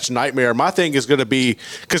mismatch nightmare. My thing is going to be,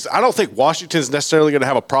 because I don't think Washington's necessarily going to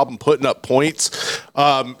have a problem putting up points.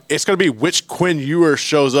 It's going to be which Quinn Ewers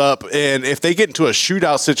shows up, and if they get into a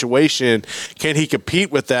shootout situation, can he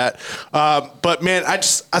compete with that? But man, I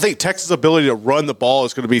think Texas' ability to run the ball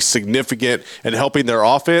is going to be significant in helping their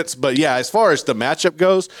offense. But yeah, as far as the matchup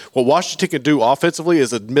goes, what Washington can do offensively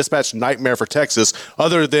is a mismatch nightmare for Texas,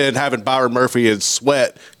 other than having Byron Murphy and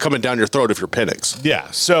Sweat coming down your throat if you're Penix. Yeah.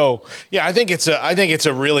 So yeah, I think it's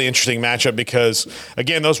a really interesting matchup because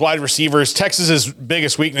again, those wide receivers, Texas's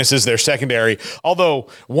biggest weakness is their secondary. Although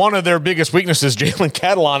one of their biggest weaknesses, Jalen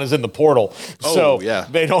Catalon, is in the portal. So yeah,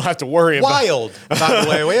 they don't have to worry about. Wild, by the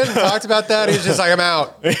way. We hadn't talked about that. He's just like, I'm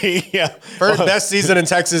out. Yeah. First best season in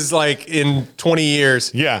Texas like in 20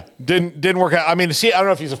 years. Yeah. Didn't work out. I mean, I don't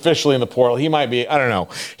know if he's officially in the portal. He might be. I don't know.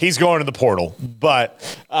 He's going to the portal. But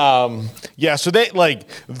yeah, so they like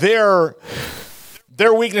their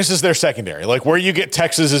weakness is their secondary. Like where you get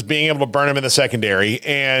Texas is being able to burn them in the secondary.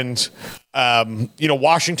 And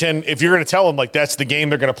Washington, if you're going to tell them like that's the game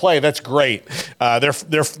they're going to play, that's great.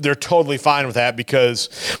 They're totally fine with that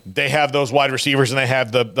because they have those wide receivers and they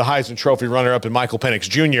have the Heisman Trophy runner-up in Michael Penix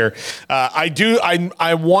Jr.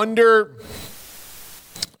 I wonder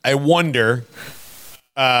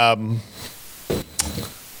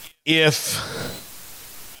if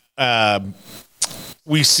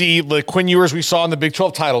we see the Quinn Ewers we saw in the Big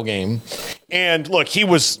 12 title game. And look, he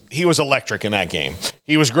was electric in that game.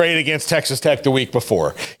 He was great against Texas Tech the week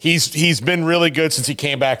before. He's been really good since he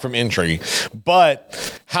came back from injury.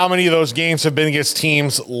 But how many of those games have been against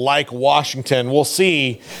teams like Washington? We'll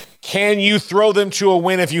see. Can you throw them to a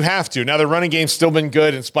win if you have to? Now, the running game's still been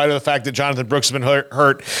good in spite of the fact that Jonathan Brooks has been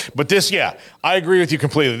hurt. But this, yeah, I agree with you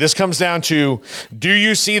completely. This comes down to, do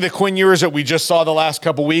you see the Quinn Ewers that we just saw the last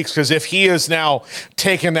couple weeks? Because if he is now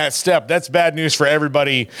taking that step, that's bad news for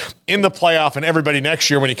everybody in the playoff and everybody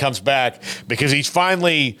next year when he comes back, because he's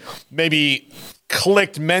finally maybe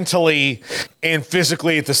clicked mentally and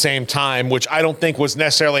physically at the same time, which I don't think was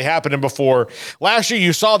necessarily happening before. Last year,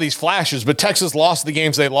 you saw these flashes, but Texas lost the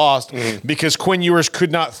games they lost because Quinn Ewers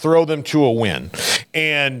could not throw them to a win.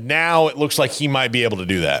 And now it looks like he might be able to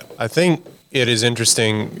do that. I think it is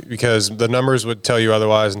interesting because the numbers would tell you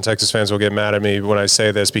otherwise, and Texas fans will get mad at me when I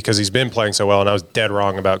say this because he's been playing so well, and I was dead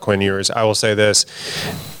wrong about Quinn Ewers. I will say this.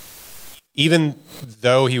 Even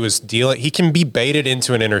though he can be baited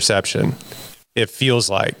into an interception. It feels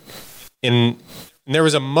like. And there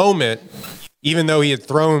was a moment, even though he had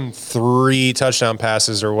thrown 3 touchdown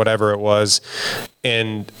passes or whatever it was,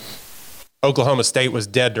 and Oklahoma State was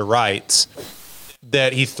dead to rights,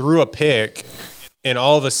 that he threw a pick, and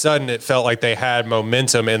all of a sudden it felt like they had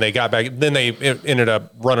momentum and they got back. Then they ended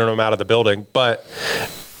up running them out of the building. But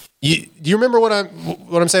do you remember what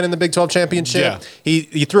I'm saying in the Big 12 championship? Yeah.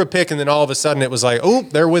 He threw a pick, and then all of a sudden it was like, oh,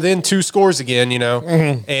 they're within 2 scores again,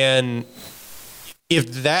 Mm-hmm. And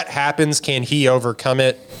if that happens, can he overcome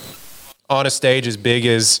it on a stage as big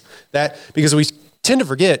as that? Because we tend to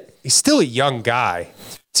forget he's still a young guy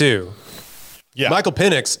too. Yeah. Michael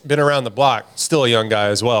Penix, been around the block, still a young guy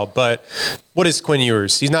as well. But what is Quinn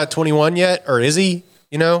Ewers? He's not 21 yet, or is he?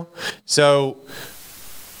 So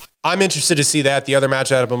I'm interested to see that. The other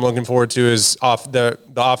matchup I'm looking forward to is off the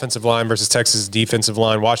offensive line versus Texas defensive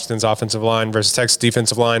line, Washington's offensive line versus Texas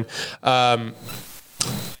defensive line.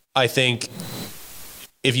 I think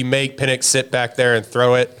if you make Penix sit back there and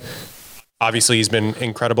throw it, obviously he's been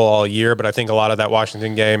incredible all year, but I think a lot of that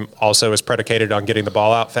Washington game also is predicated on getting the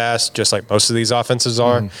ball out fast, just like most of these offenses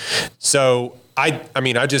are. So I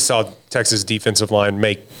just saw Texas defensive line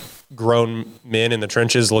make grown men in the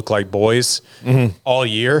trenches look like boys all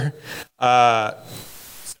year.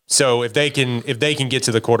 So if they can get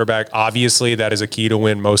to the quarterback, obviously that is a key to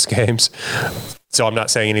win most games. So I'm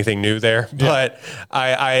not saying anything new there, but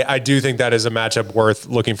I do think that is a matchup worth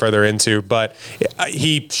looking further into. But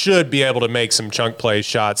he should be able to make some chunk play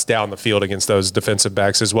shots down the field against those defensive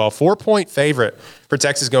backs as well. 4-point favorite for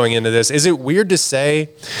Texas going into this. Is it weird to say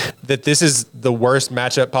that this is the worst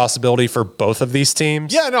matchup possibility for both of these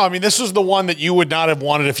teams? Yeah, no, I mean, this was the one that you would not have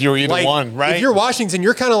wanted if you were either one, right? If you're Washington,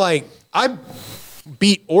 you're kind of like, I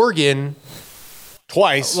beat Oregon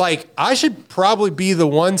twice. Like, I should probably be the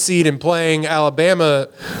 1 seed in playing Alabama,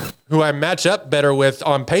 who I match up better with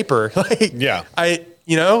on paper. I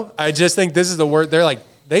just think this is the word. They're like,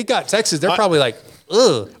 they got Texas. They're probably like,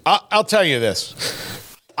 ugh. I'll tell you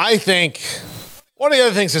this. I think one of the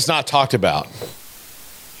other things that's not talked about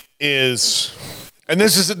is, and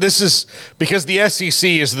this is because the SEC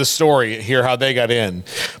is the story here, how they got in.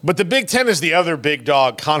 But the Big Ten is the other big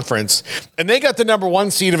dog conference, and they got the number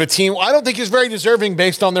 1 seed of a team I don't think is very deserving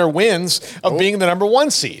based on their wins of being the number 1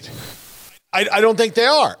 seed. I don't think they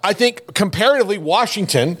are. I think comparatively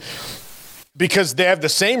Washington, because they have the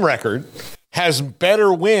same record, has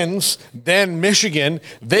better wins than Michigan.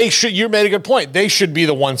 You made a good point. They should be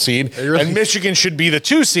the 1 seed, and Michigan should be the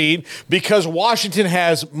 2 seed because Washington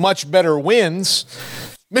has much better wins.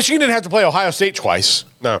 Michigan didn't have to play Ohio State twice.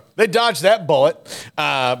 No. They dodged that bullet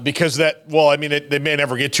because they may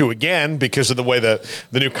never get to again because of the way the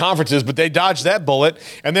new conference is, but they dodged that bullet,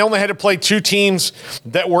 and they only had to play 2 teams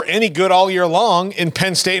that were any good all year long in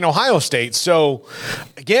Penn State and Ohio State. So,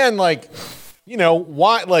 again, why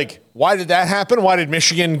did that happen? Why did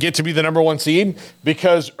Michigan get to be the number 1 seed?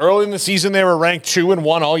 Because early in the season, they were ranked 2 and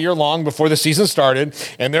 1 all year long before the season started,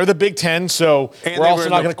 and they're the Big Ten, so we're also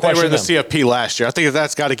not going to question them. They were in the CFP last year. I think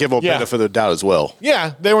that's got to give them a benefit of the doubt as well.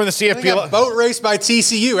 Yeah, they were in the CFP. They got boat race by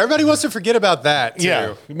TCU. Everybody wants to forget about that, too.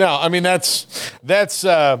 Yeah. No, I mean, that's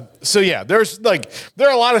so yeah, there are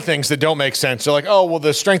a lot of things that don't make sense. They're like, oh, well,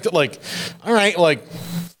 the strength, all right,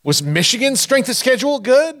 was Michigan's strength of schedule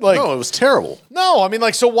good? No, it was terrible. No, I mean,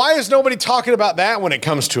 so why is nobody talking about that when it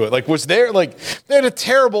comes to it? They had a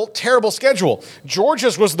terrible, terrible schedule.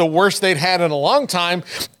 Georgia's was the worst they'd had in a long time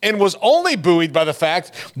and was only buoyed by the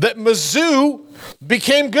fact that Mizzou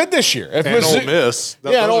became good this year. And Ole Miss.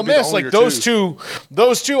 And Ole Miss. Those two.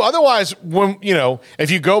 Otherwise, if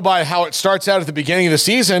you go by how it starts out at the beginning of the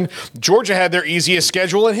season, Georgia had their easiest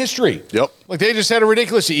schedule in history. Yep. They just had a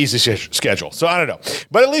ridiculously easy schedule. So I don't know.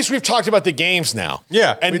 But at least we've talked about the games now.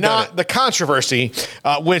 Yeah. And not the controversy,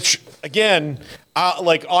 which, again,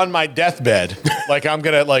 on my deathbed, I'm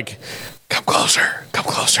going to, come closer.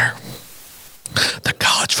 The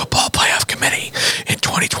College Football Playoff Committee in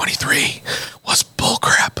 2023 was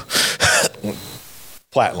bullcrap.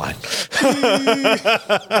 Flatline.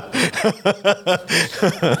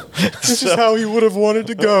 This is how he would have wanted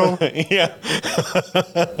to go. Yeah.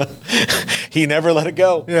 He never let it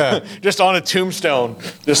go. Yeah. Just on a tombstone,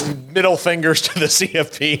 just middle fingers to the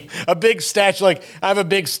CFP. A big statue. I have a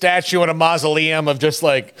big statue in a mausoleum of just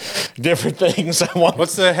different things I want.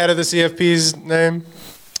 What's the head of the CFP's name?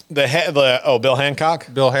 Bill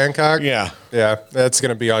Hancock? Bill Hancock? Yeah. Yeah, that's going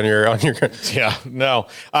to be on your. Yeah, no.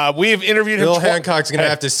 We've interviewed him. Bill Hancock's going to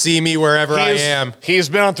have to see me wherever I am. He's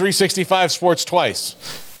been on 365 Sports twice.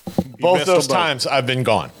 Both those times I've been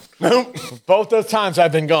gone. Both those times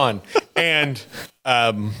I've been gone. And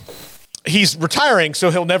he's retiring,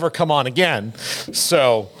 so he'll never come on again.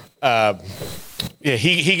 So, yeah,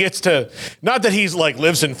 he gets to, not that he's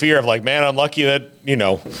lives in fear of man, I'm lucky that,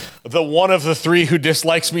 the one of the 3 who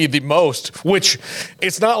dislikes me the most, which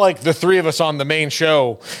it's not like the 3 of us on the main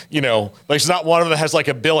show, it's not one of them that has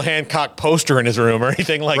a Bill Hancock poster in his room or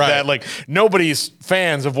anything like that. Nobody's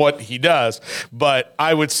fans of what he does, but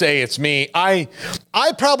I would say it's me. I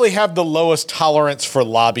probably have the lowest tolerance for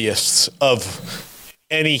lobbyists of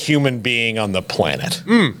any human being on the planet.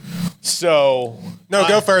 So No,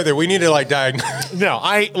 go further. We need to diagnose. No,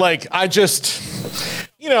 I just,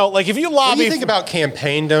 like if you lobby. What do you think about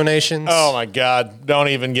campaign donations? Oh my God. Don't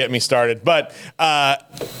even get me started. But,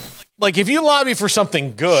 if you lobby for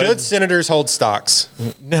something good. Should senators hold stocks?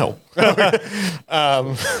 No.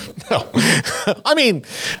 No. I mean,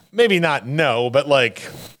 maybe not no, but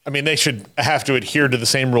they should have to adhere to the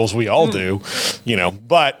same rules we all do,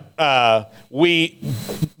 but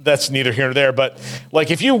that's neither here nor there. But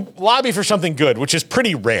if you lobby for something good, which is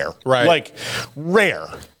pretty rare, right? Rare.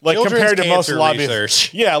 Children's compared to most cancer lobbies.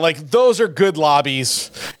 research. Yeah, those are good lobbies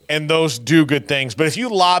and those do good things. But if you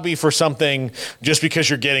lobby for something just because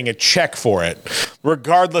you're getting a check for it,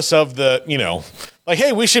 regardless of the,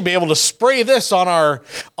 hey, we should be able to spray this on our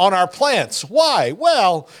plants. Why?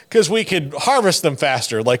 Well, because we could harvest them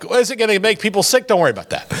faster. Is it going to make people sick? Don't worry about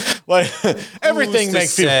that. Everything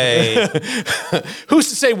makes people. Who's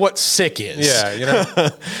to say what sick is?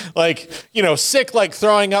 Yeah, sick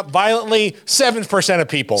throwing up violently. 7% of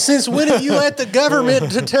people. Since when have you let the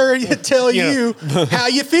government tell you how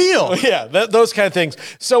you feel? Yeah, those kind of things.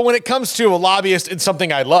 So when it comes to a lobbyist in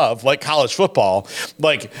something I love, like college football,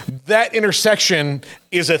 that intersection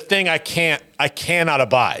is a thing I cannot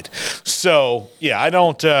abide. So I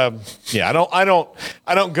don't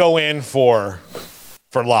go in for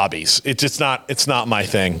lobbies. It's not my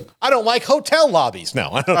thing. I don't like hotel lobbies.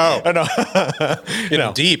 No, I don't. I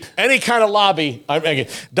don't. Deep. Any kind of lobby.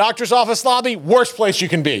 Doctor's office lobby, worst place you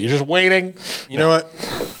can be. You're just waiting. You know what?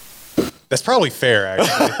 That's probably fair,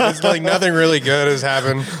 actually. It's nothing really good has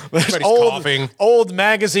happened. Everybody's coughing. Old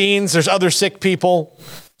magazines. There's other sick people.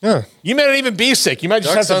 Yeah. You may not even be sick. You might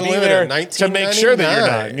just have to be there to make sure that you're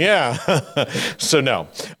not. Yeah. So no.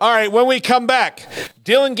 All right. When we come back,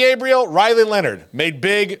 Dillon Gabriel, Riley Leonard made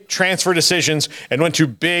big transfer decisions and went to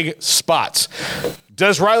big spots.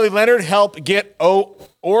 Does Riley Leonard help get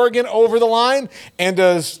Oregon over the line? And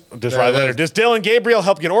does Dillon Gabriel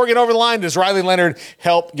help get Oregon over the line? Does Riley Leonard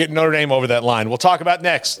help get Notre Dame over that line? We'll talk about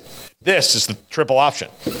next. This is the Triple Option.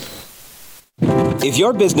 If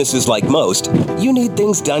your business is like most, you need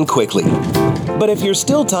things done quickly. But if you're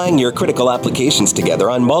still tying your critical applications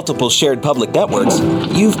together on multiple shared public networks,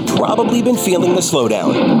 you've probably been feeling the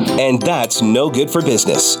slowdown. And that's no good for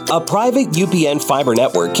business. A private UPN fiber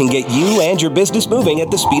network can get you and your business moving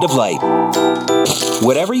at the speed of light.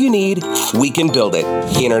 Whatever you need, we can build it.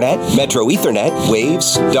 Internet, Metro Ethernet,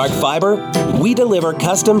 Waves, dark fiber. We deliver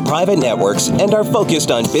custom private networks and are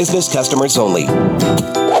focused on business customers only.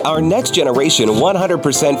 Our next generation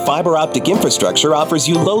 100% fiber optic infrastructure offers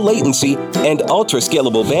you low latency and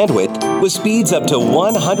ultra-scalable bandwidth with speeds up to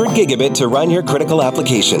 100 gigabit to run your critical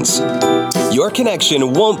applications. Your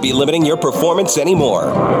connection won't be limiting your performance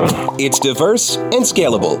anymore. It's diverse and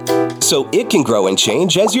scalable, so it can grow and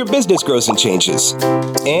change as your business grows and changes.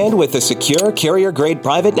 And with a secure carrier-grade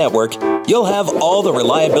private network, you'll have all the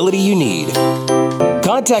reliability you need.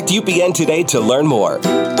 Contact UPN today to learn more.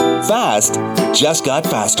 Fast just got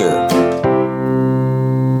faster.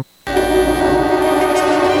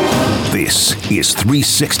 This is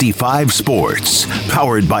 365 Sports,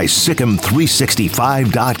 powered by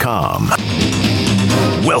Sikkim365.com.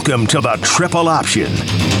 Welcome to the Triple Option.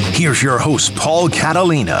 Here's your host, Paul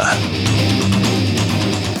Catalina.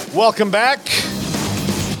 Welcome back.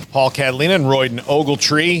 Paul Catalina and Royden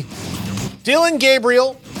Ogletree. Dillon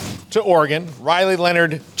Gabriel to Oregon, Riley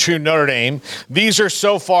Leonard to Notre Dame. These are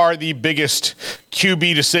so far the biggest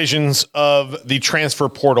QB decisions of the transfer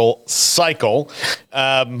portal cycle.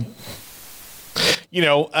 We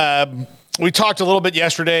talked a little bit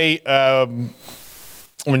yesterday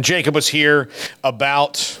when Jacob was here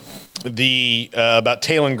about about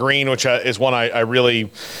Taylon Green, which is one I really,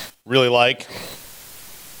 really like.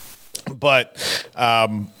 But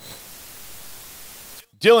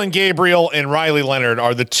Dillon Gabriel and Riley Leonard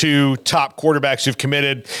are the two top quarterbacks who've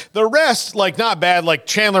committed. The rest, not bad.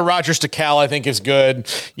 Chandler Rogers to Cal, I think is good.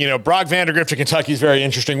 Brock Vandagriff to Kentucky is very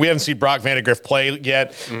interesting. We haven't seen Brock Vandagriff play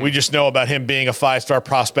yet. We just know about him being a 5-star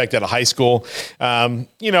prospect at a high school. And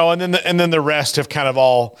then the rest have kind of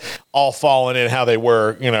all fallen in how they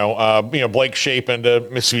were. Blake Shapen to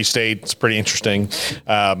Mississippi State. It's pretty interesting.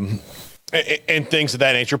 And things of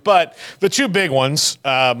that nature. But the two big ones,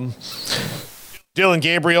 Dillon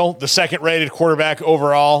Gabriel, the second-rated quarterback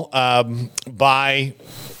overall by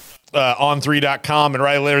On3.com, and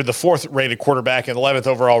Riley Leonard, the fourth-rated quarterback and 11th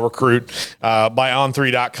overall recruit by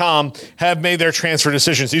On3.com, have made their transfer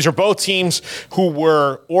decisions. These are both teams who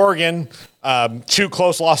were Oregon, two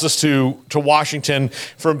close losses to Washington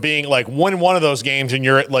from being win one of those games and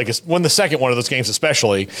you're win the second one of those games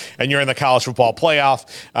especially, and you're in the college football playoff.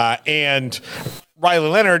 And Riley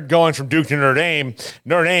Leonard going from Duke to Notre Dame.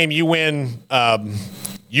 Notre Dame, you win that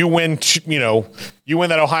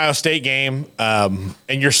Ohio State game, and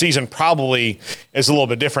your season probably is a little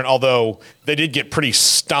bit different, although they did get pretty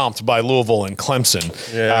stomped by Louisville and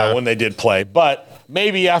Clemson when they did play. But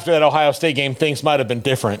maybe after that Ohio State game, things might have been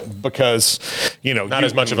different because, not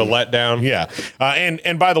as much of a letdown. Yeah.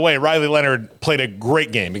 And by the way, Riley Leonard played a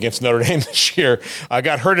great game against Notre Dame this year.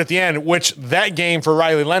 Got hurt at the end, which that game for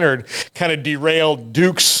Riley Leonard kind of derailed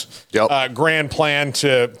Duke's grand plan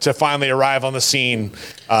to finally arrive on the scene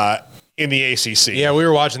in the ACC. Yeah, we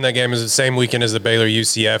were watching that game. It was the same weekend as the Baylor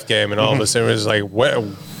UCF game, and all of a sudden it was like,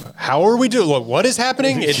 how are we doing? What is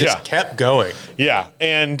happening? It just kept going. Yeah,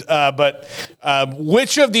 and but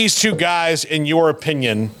which of these two guys, in your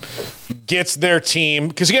opinion, gets their team?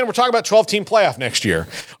 Because again, we're talking about 12-team playoff next year.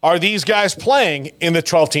 Are these guys playing in the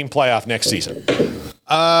 12-team playoff next season?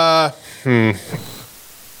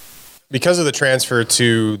 Because of the transfer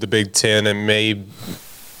to the Big Ten, it may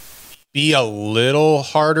be a little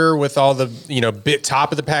harder with all the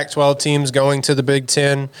top of the Pac-12 teams going to the Big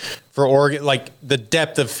Ten for Oregon. Like the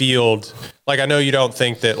depth of field, like I know you don't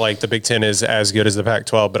think that like the Big Ten is as good as the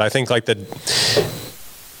Pac-12, but I think like the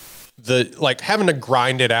having to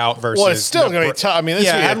grind it out versus it's still going to be tough. I mean,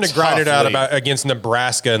 having to grind it out against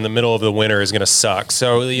Nebraska in the middle of the winter is going to suck.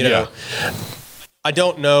 So I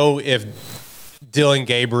don't know if Dylan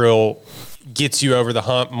Gabriel gets you over the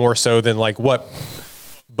hump more so than like what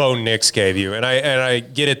Bo Nix gave you. And I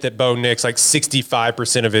get it that Bo Nix, like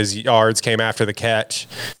 65% of his yards came after the catch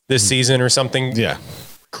this season or something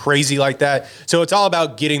crazy like that. So it's all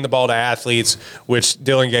about getting the ball to athletes, which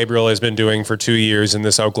Dylan Gabriel has been doing for 2 years in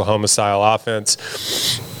this Oklahoma style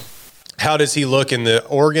offense. How does he look in the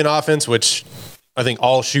Oregon offense, which I think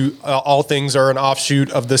all things are an offshoot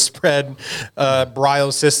of the spread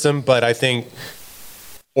Brio system, but I think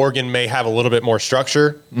Oregon may have a little bit more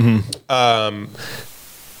structure.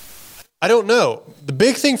 I don't know. The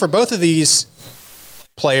big thing for both of these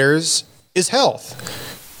players is health.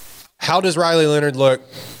 How does Riley Leonard look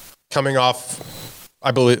coming off,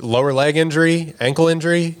 I believe, lower leg injury, ankle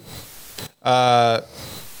injury?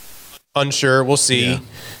 Unsure. We'll see. Yeah.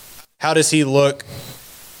 How does he look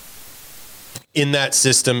in that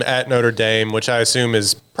system at Notre Dame, which I assume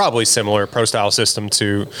is probably similar pro-style system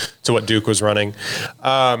to what Duke was running?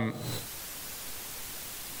 I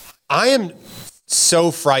am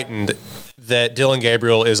so frightened that Dylan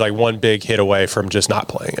Gabriel is like one big hit away from just not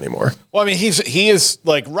playing anymore. Well, I mean, he is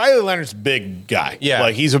like Riley Leonard's a big guy. Yeah,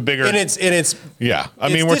 like he's a bigger and it's yeah. I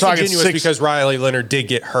mean, we're talking because Riley Leonard did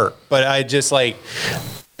get hurt, but I just like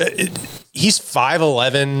he's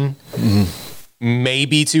 5'11",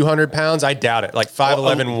 maybe 200 pounds. I doubt it. Like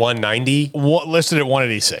 5'11", 190. Listed at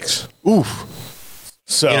 186. Oof.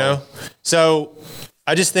 So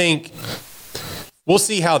I just think we'll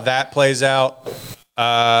see how that plays out.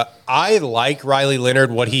 I like Riley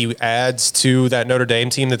Leonard, what he adds to that Notre Dame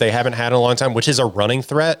team that they haven't had in a long time, which is a running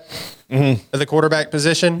threat at the quarterback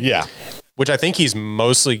position. Yeah. Which I think he's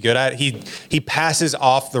mostly good at. He passes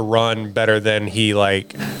off the run better than he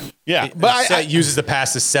uses the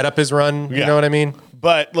pass to set up his run. You know what I mean?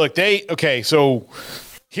 But look, so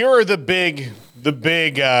here are the big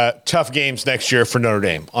tough games next year for Notre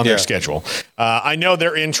Dame on their schedule. I know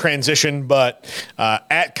they're in transition, but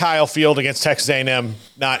at Kyle Field against Texas A&M,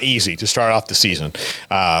 not easy to start off the season.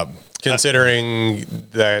 Considering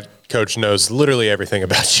that coach knows literally everything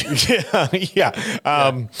about you.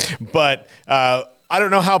 But I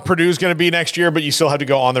don't know how Purdue's going to be next year, but you still have to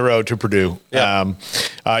go on the road to Purdue. Yeah.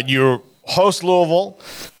 You host Louisville.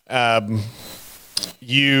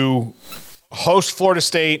 You host Florida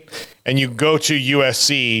State, and you go to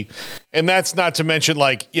USC. And that's not to mention,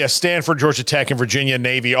 Stanford, Georgia Tech, and Virginia,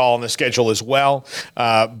 Navy all on the schedule as well.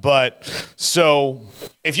 But so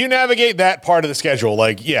if you navigate that part of the schedule,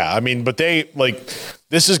 but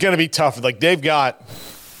this is going to be tough. They've got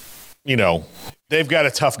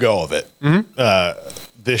a tough go of it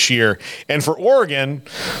this year. And for Oregon,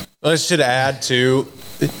 I should add too,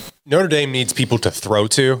 Notre Dame needs people to throw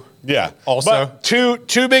to. Yeah. Also, but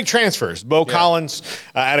two big transfers. Bo Collins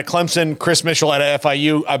out of Clemson, Chris Mitchell out of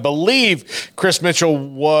FIU. I believe Chris Mitchell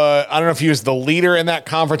was, I don't know if he was the leader in that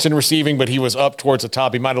conference in receiving, but he was up towards the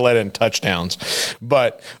top. He might have led in touchdowns.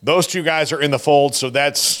 But those two guys are in the fold, so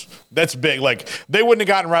that's big. They wouldn't have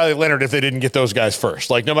gotten Riley Leonard if they didn't get those guys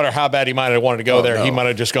first. No matter how bad he might have wanted to go there, he might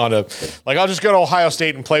have just gone to, I'll just go to Ohio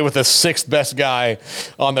State and play with the sixth best guy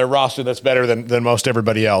on their roster that's better than most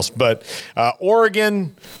everybody else. But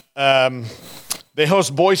Oregon, they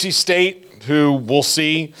host Boise State, who we'll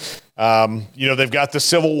see. They've got the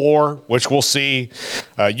Civil War, which we'll see.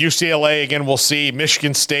 UCLA, again, we'll see.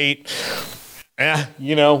 Michigan State.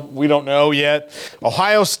 we don't know yet.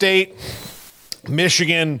 Ohio State,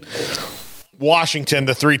 Michigan, Washington,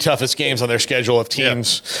 the 3 toughest games on their schedule of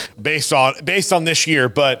teams based on this year.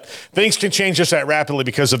 But things can change just that rapidly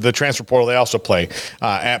because of the transfer portal. They also play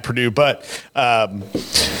at Purdue. But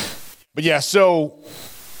yeah, so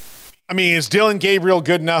I mean, is Dylan Gabriel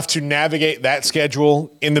good enough to navigate that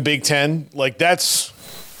schedule in the Big Ten? Like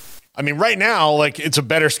right now, like it's a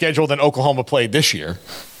better schedule than Oklahoma played this year.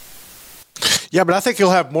 Yeah, but I think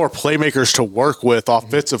he'll have more playmakers to work with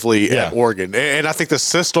offensively at Oregon. And I think the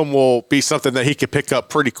system will be something that he can pick up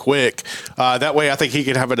pretty quick. That way, I think he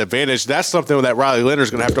can have an advantage. That's something that Riley Leonard is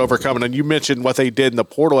going to have to overcome. And you mentioned what they did in the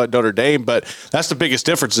portal at Notre Dame, but that's the biggest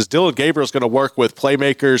difference is Dylan Gabriel is going to work with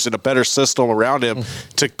playmakers and a better system around him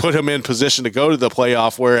to put him in position to go to the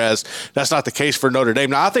playoff, whereas that's not the case for Notre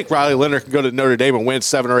Dame. Now, I think Riley Leonard can go to Notre Dame and win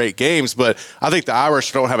 7 or 8 games, but I think the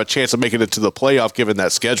Irish don't have a chance of making it to the playoff given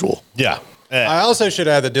that schedule. Yeah. I also should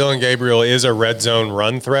add that Dylan Gabriel is a red zone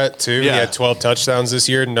run threat too. Yeah. He had 12 touchdowns this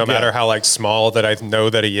year, no matter how small that I know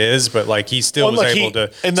that he is, but he still was able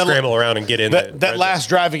to scramble around and get in. That last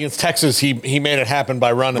drive against Texas, he made it happen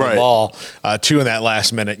by running the ball 2 in that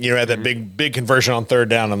last minute. Had that big conversion on 3rd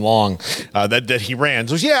down and long that he ran.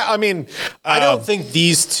 So I don't think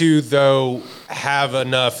these two though have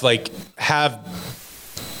enough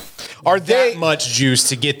are that much juice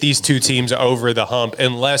to get these two teams over the hump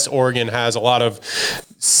unless Oregon has a lot of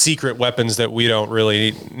secret weapons that we don't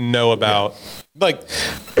really know about.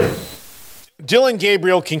 Dylan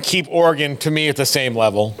Gabriel can keep Oregon, to me, at the same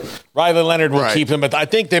level. Riley Leonard will keep them, but I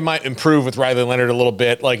think they might improve with Riley Leonard a little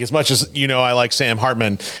bit. As much as, I like Sam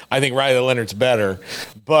Hartman, I think Riley Leonard's better.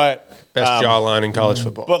 But best jawline in college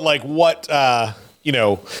football. But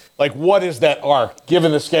what is that arc,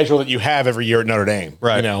 given the schedule that you have every year at Notre Dame?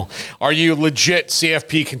 Right. Are you legit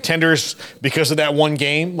CFP contenders because of that one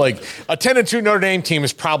game? A 10-2 Notre Dame team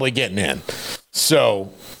is probably getting in.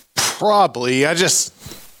 So probably.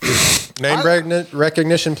 Name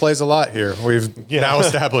recognition plays a lot here. We've now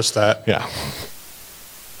established that. Yeah.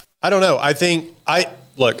 I don't know.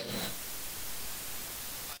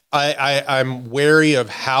 I'm wary of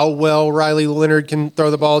how well Riley Leonard can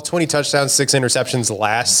throw the ball. 20 touchdowns, 6 interceptions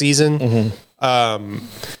last season.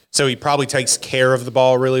 So he probably takes care of the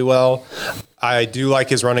ball really well. I do like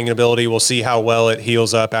his running ability. We'll see how well it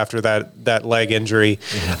heals up after that leg injury.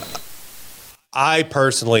 I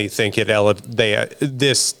personally think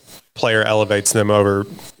this player elevates them over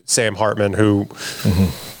Sam Hartman, who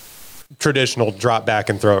traditional drop back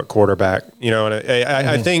and throw at quarterback. And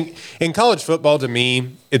I think in college football, to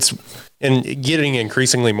me, it's getting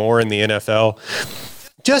increasingly more in the NFL.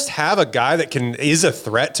 Just have a guy that is a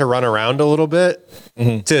threat to run around a little bit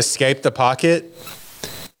to escape the pocket.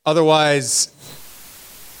 Otherwise,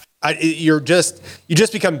 you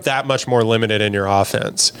just become that much more limited in your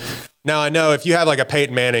offense. Now, I know if you have a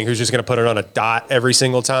Peyton Manning who's just going to put it on a dot every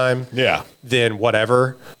single time, then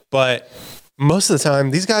whatever. But most of the time,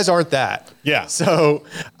 these guys aren't that. Yeah. So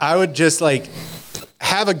I would just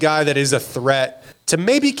have a guy that is a threat to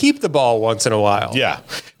maybe keep the ball once in a while. Yeah.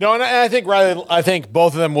 No, and I think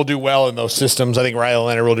both of them will do well in those systems. I think Riley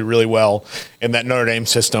Leonard will do really well in that Notre Dame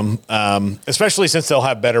system, especially since they'll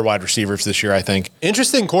have better wide receivers this year, I think.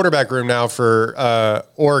 Interesting quarterback room now for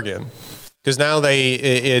Oregon. Because now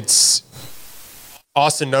it's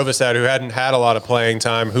Austin Novosad, who hadn't had a lot of playing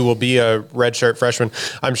time, who will be a redshirt freshman.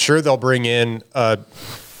 I'm sure they'll bring in a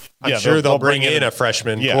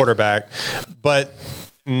freshman quarterback. But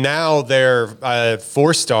now their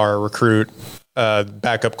 4-star recruit,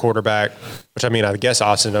 backup quarterback, which I guess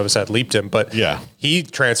Austin Novosad leaped him, but he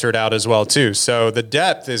transferred out as well too. So the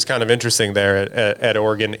depth is kind of interesting there at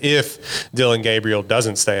Oregon if Dylan Gabriel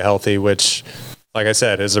doesn't stay healthy, which, like I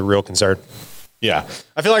said, is a real concern. Yeah.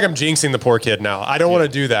 I feel like I'm jinxing the poor kid now. I don't want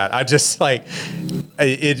to do that. I just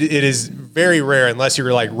it is very rare unless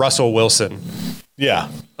you're like Russell Wilson. Yeah.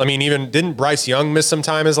 Even didn't Bryce Young miss some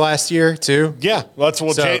time his last year too? Yeah. That's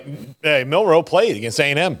what Milroe played against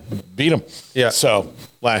A&M, beat him. Yeah. So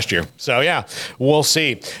last year. So yeah, we'll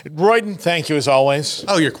see. Royden, thank you as always.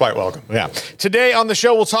 Oh, you're quite welcome. Yeah. Today on the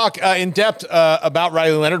show, we'll talk in depth about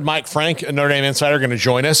Riley Leonard. Mike Frank, a Notre Dame insider, going to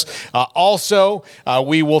join us. Also,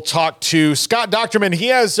 we will talk to Scott Docterman. He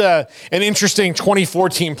has an interesting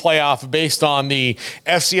 2014 playoff based on the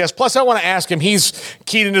FCS. Plus, I want to ask him, he's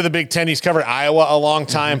keyed into the Big Ten. He's covered Iowa a long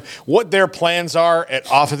time. What their plans are at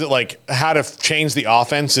offense, how to change the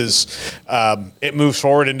offense as it moves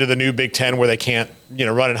forward into the new Big Ten where they can't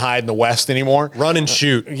run and hide in the West anymore. Run and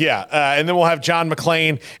shoot. And then we'll have John McClain,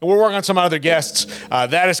 and we're working on some other guests.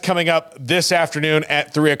 That is coming up this afternoon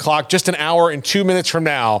at 3 o'clock, just an hour and 2 minutes from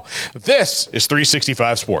now. This is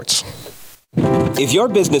 365 Sports. If your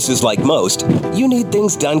business is like most, you need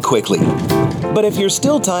things done quickly. But if you're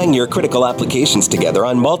still tying your critical applications together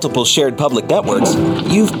on multiple shared public networks,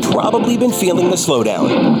 you've probably been feeling the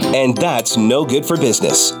slowdown. And that's no good for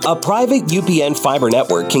business. A private UPN fiber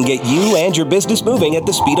network can get you and your business moving at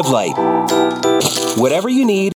the speed of light. Whatever you need,